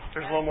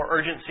 there's a little more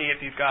urgency if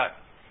you've got,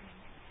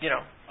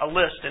 a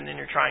list and then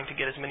you're trying to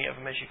get as many of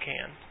them as you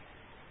can.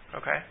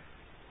 Okay?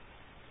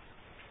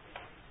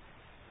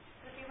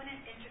 So if you want to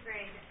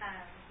integrate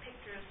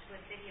pictures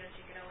with videos,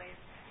 you could always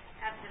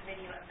have the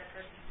video of the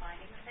person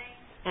finding the thing.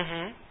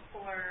 Mm-hmm.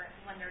 Or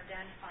when they're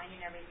done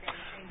finding everything.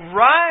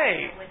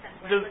 Right.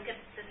 Look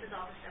at, this is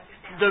all the stuff you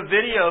found. The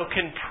video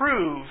can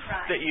prove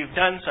that you've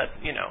done such,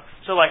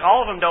 So like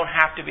all of them don't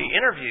have to be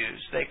interviews.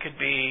 They could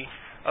be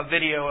a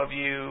video of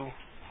you,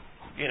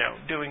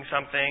 doing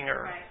something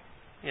or,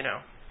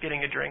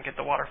 getting a drink at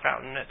the water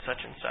fountain at such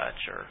and such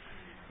or,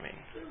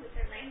 With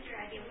the Ranger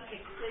idea, we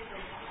could quiz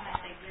them how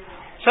much they do with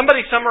it.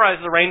 Somebody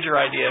summarize the Ranger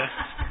idea.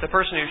 The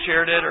person who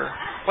shared it, or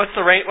what's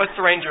the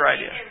Ranger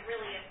idea? They're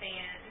really a fan.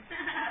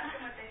 Ask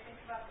them what they think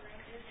about the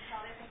Rangers and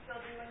how they think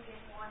they'll do in game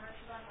 1, which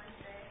is on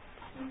Wednesday.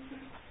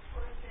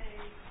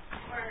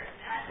 Or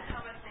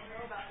how much they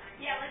know about the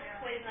Rangers. Yeah, let's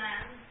quiz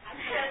them.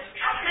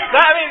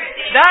 That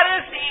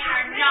is. They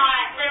are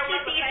not. Let's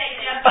just see if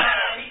they jump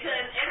on.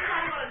 Because every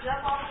time you want to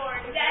jump on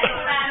board, That's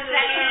what I'm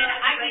saying.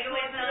 I could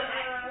quiz them.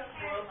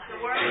 the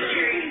World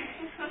Series.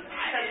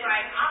 Because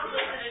I'm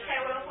listening to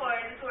K104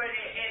 and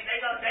they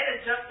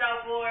just jumped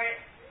on board.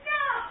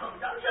 No,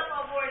 don't jump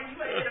on board and you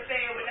put it in a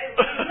fan when they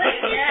lose.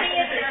 Let's just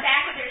see if the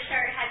back of their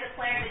shirt has a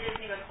player that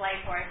doesn't even play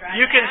for us right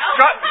You can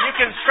now. you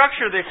can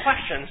structure the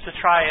questions to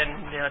try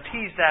and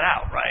tease that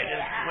out, right?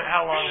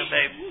 How long have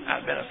they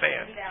been a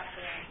fan?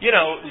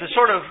 The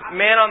sort of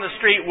man on the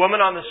street, woman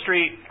on the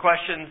street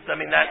questions. I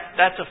mean,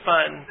 that's a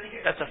fun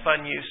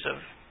use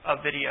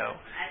of video.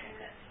 I think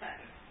that's fun.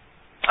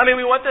 I mean,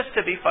 we want this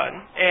to be fun,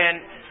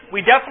 and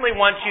we definitely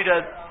want you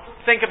to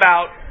think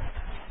about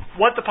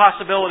what the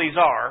possibilities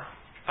are,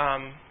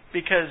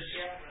 because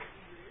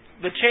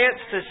the chance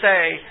to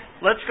say,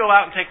 let's go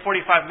out and take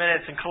 45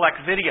 minutes and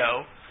collect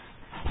video,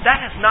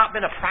 that has not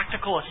been a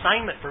practical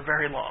assignment for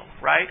very long,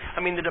 right? I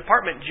mean, the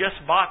department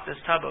just bought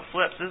this tub of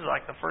flips. This is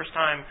like the first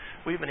time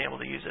we've been able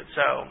to use it.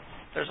 So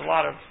there's a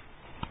lot of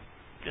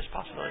just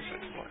possibilities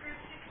to explore.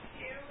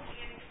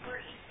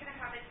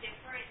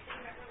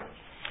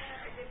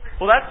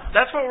 Well,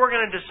 that's what we're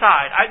going to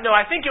decide. I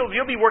think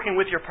you'll be working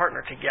with your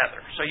partner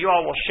together. So you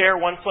all will share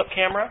one flip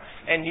camera,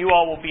 and you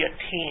all will be a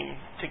team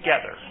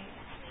together.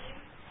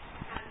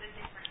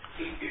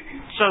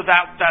 So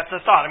that's a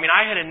thought. I mean,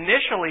 I had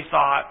initially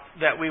thought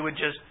that we would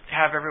just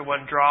have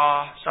everyone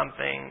draw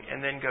something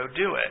and then go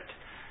do it.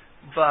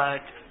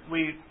 But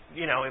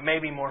it may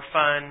be more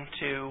fun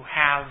to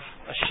have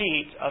a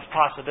sheet of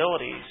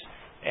possibilities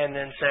and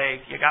then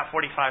say, you got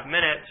 45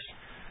 minutes,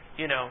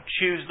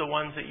 choose the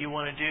ones that you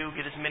want to do,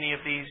 get as many of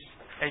these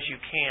as you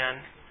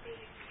can.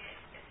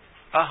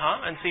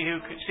 And see who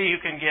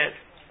can get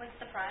What's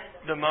the prize?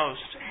 the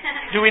most.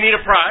 Do we need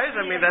a prize?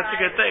 I mean, that's a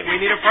good thing. We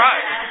need a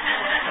prize.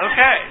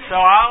 Okay, so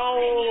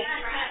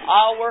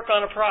I'll work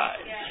on a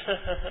prize.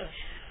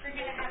 We're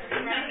going to have a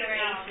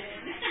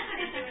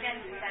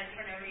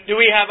celebration. Do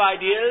we have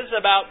ideas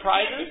about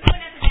prizes?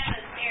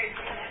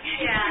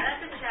 Yeah,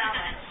 that's a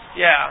challenge.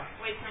 Yeah.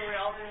 Wait till we're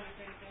all doing the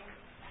same thing.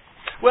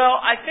 Well,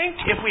 I think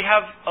if we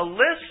have a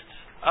list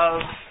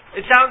of,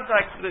 it sounds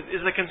like,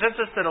 is the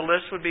consensus that a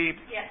list would be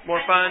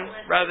more fun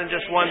rather than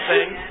just one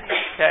thing?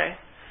 Okay.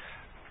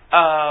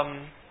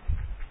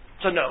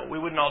 So no, we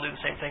wouldn't all do the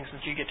same thing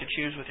since you get to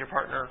choose with your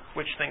partner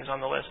which things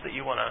on the list that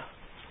you want to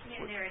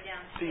tackle.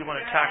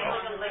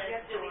 Like you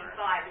have to do 5.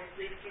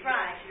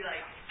 Right.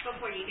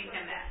 Before you can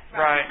come back.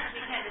 Right.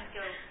 You can't just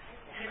go,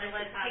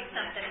 let's pick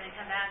something and then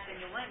come back and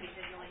you win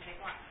because you only take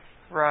one.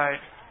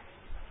 Right.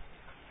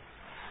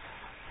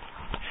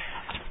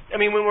 I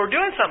mean, when we're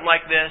doing something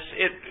like this,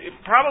 it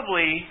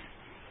probably,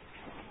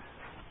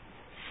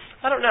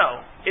 I don't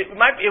know. It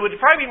would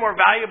probably be more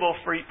valuable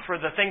for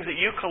the things that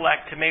you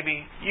collect to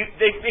maybe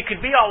it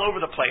could be all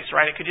over the place,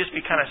 right? It could just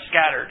be kind of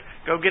scattered.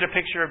 Go get a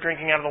picture of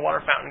drinking out of the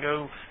water fountain.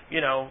 Go,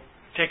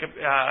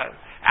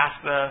 ask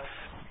the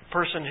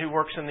person who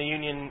works in the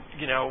union,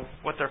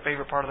 what their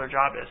favorite part of their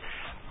job is.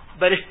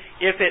 But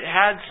if it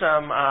had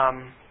some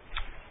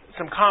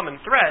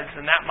common threads,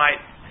 then that might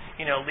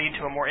lead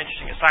to a more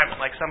interesting assignment.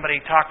 Like somebody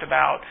talked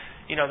about,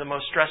 the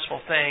most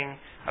stressful thing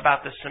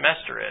about this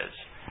semester is.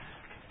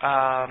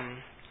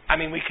 I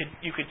mean,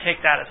 you could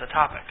take that as a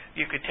topic.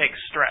 You could take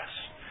stress,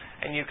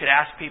 and you could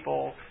ask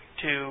people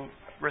to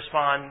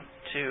respond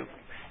to,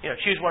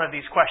 choose one of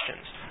these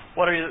questions.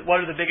 What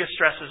are the biggest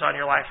stresses on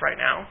your life right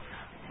now?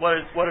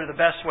 What are the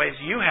best ways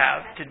you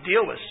have to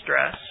deal with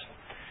stress?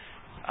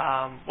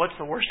 What's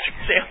the worst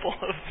example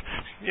of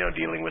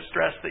dealing with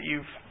stress that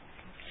you've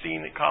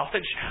seen at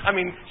college. I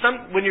mean,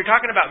 when you're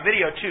talking about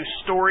video too,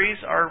 stories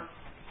are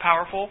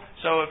powerful.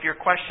 So if your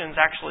questions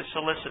actually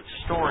solicit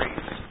stories.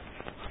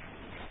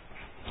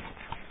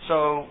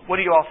 So what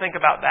do you all think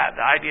about that?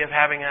 The idea of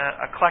having an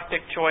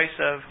eclectic choice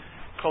of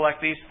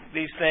collect these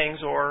things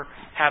or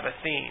have a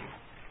theme.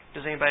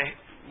 Does anybody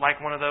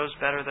like one of those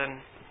better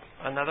than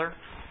another?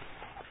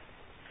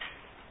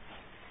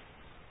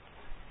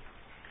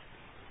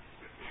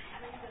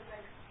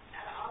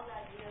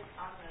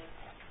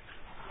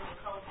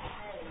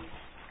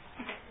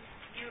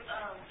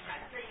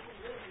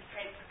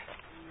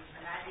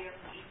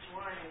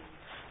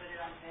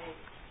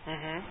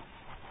 Mm-hmm.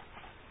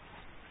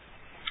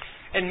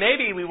 And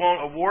maybe we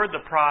won't award the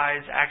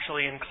prize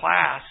actually in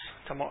class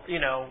tomorrow.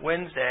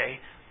 Wednesday.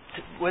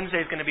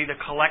 Wednesday is going to be the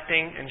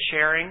collecting and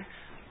sharing,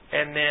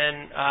 and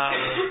then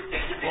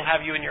we'll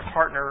have you and your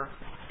partner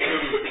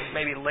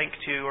maybe link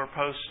to or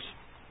post.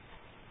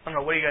 I don't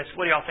know. What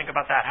do y'all think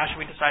about that? How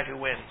should we decide who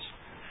wins?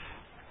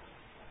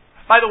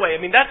 By the way, I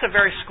mean that's a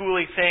very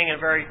schooly thing and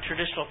a very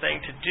traditional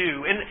thing to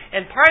do,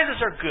 and prizes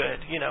are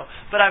good,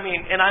 But I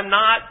mean, and I'm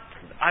not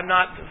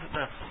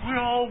we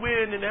all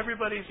win and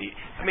everybody's.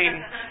 I mean,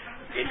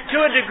 to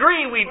a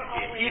degree,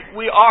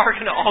 we are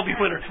going to all be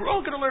winners. We're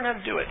all going to learn how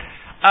to do it.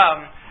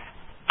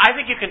 I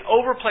think you can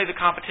overplay the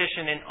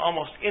competition in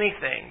almost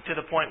anything to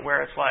the point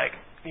where it's like,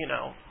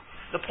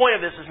 the point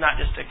of this is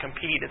not just to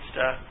compete;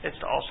 it's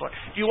to also.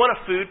 Do you want a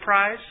food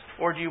prize,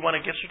 or do you want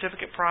a gift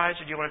certificate prize,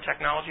 or do you want a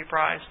technology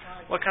prize?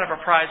 What kind of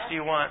a prize do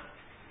you want?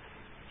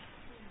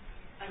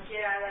 Do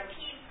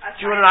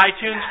you want an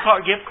iTunes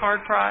gift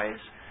card prize?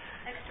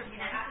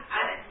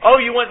 Oh,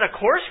 you want a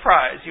course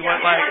prize? You want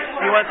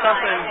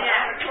something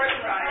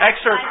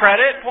extra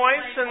credit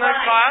points in the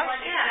class?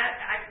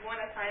 I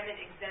want assignment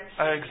exemption.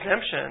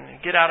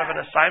 Exemption. Get out of an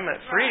assignment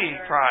free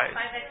prize.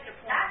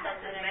 That's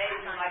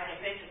amazing, like a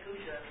Vince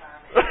Acusa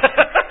assignment.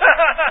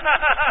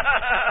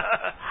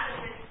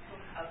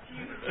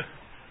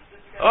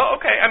 Oh,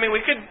 okay. I mean,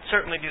 we could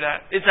certainly do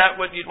that. Is that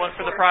what you'd want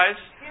for the prize?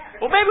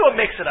 Well, maybe we'll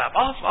mix it up.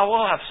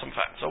 We'll have some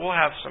fun. So we'll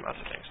have some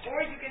other things too.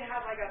 Or you can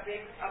have like a big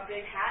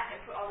hat and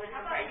put all this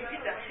in front. You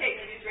get to pick.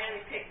 You just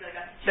randomly pick.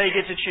 They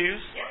get to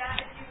choose? Yeah,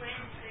 if you win,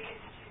 they get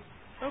to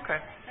choose.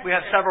 Okay. We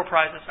have several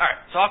prizes. All right.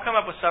 So I'll come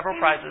up with several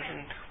prizes,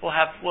 and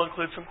we'll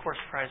include some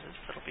course prizes.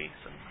 That'll be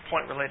some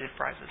point-related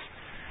prizes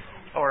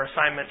or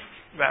assignment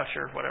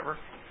voucher, whatever.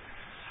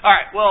 All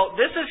right. Well,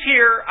 this is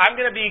here. I'm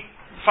going to be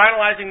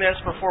finalizing this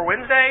before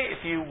Wednesday.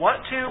 If you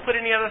want to put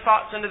any other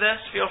thoughts into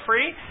this, feel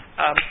free.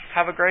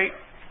 Have a great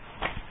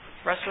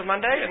rest of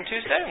Monday and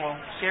Tuesday, and we'll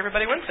see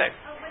everybody Wednesday.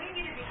 When do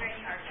you need to be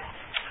grading our test?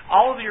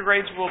 All of your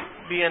grades will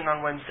be in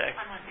on Wednesday.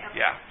 On Wednesday.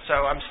 Yeah,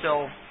 so I'm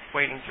still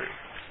waiting through.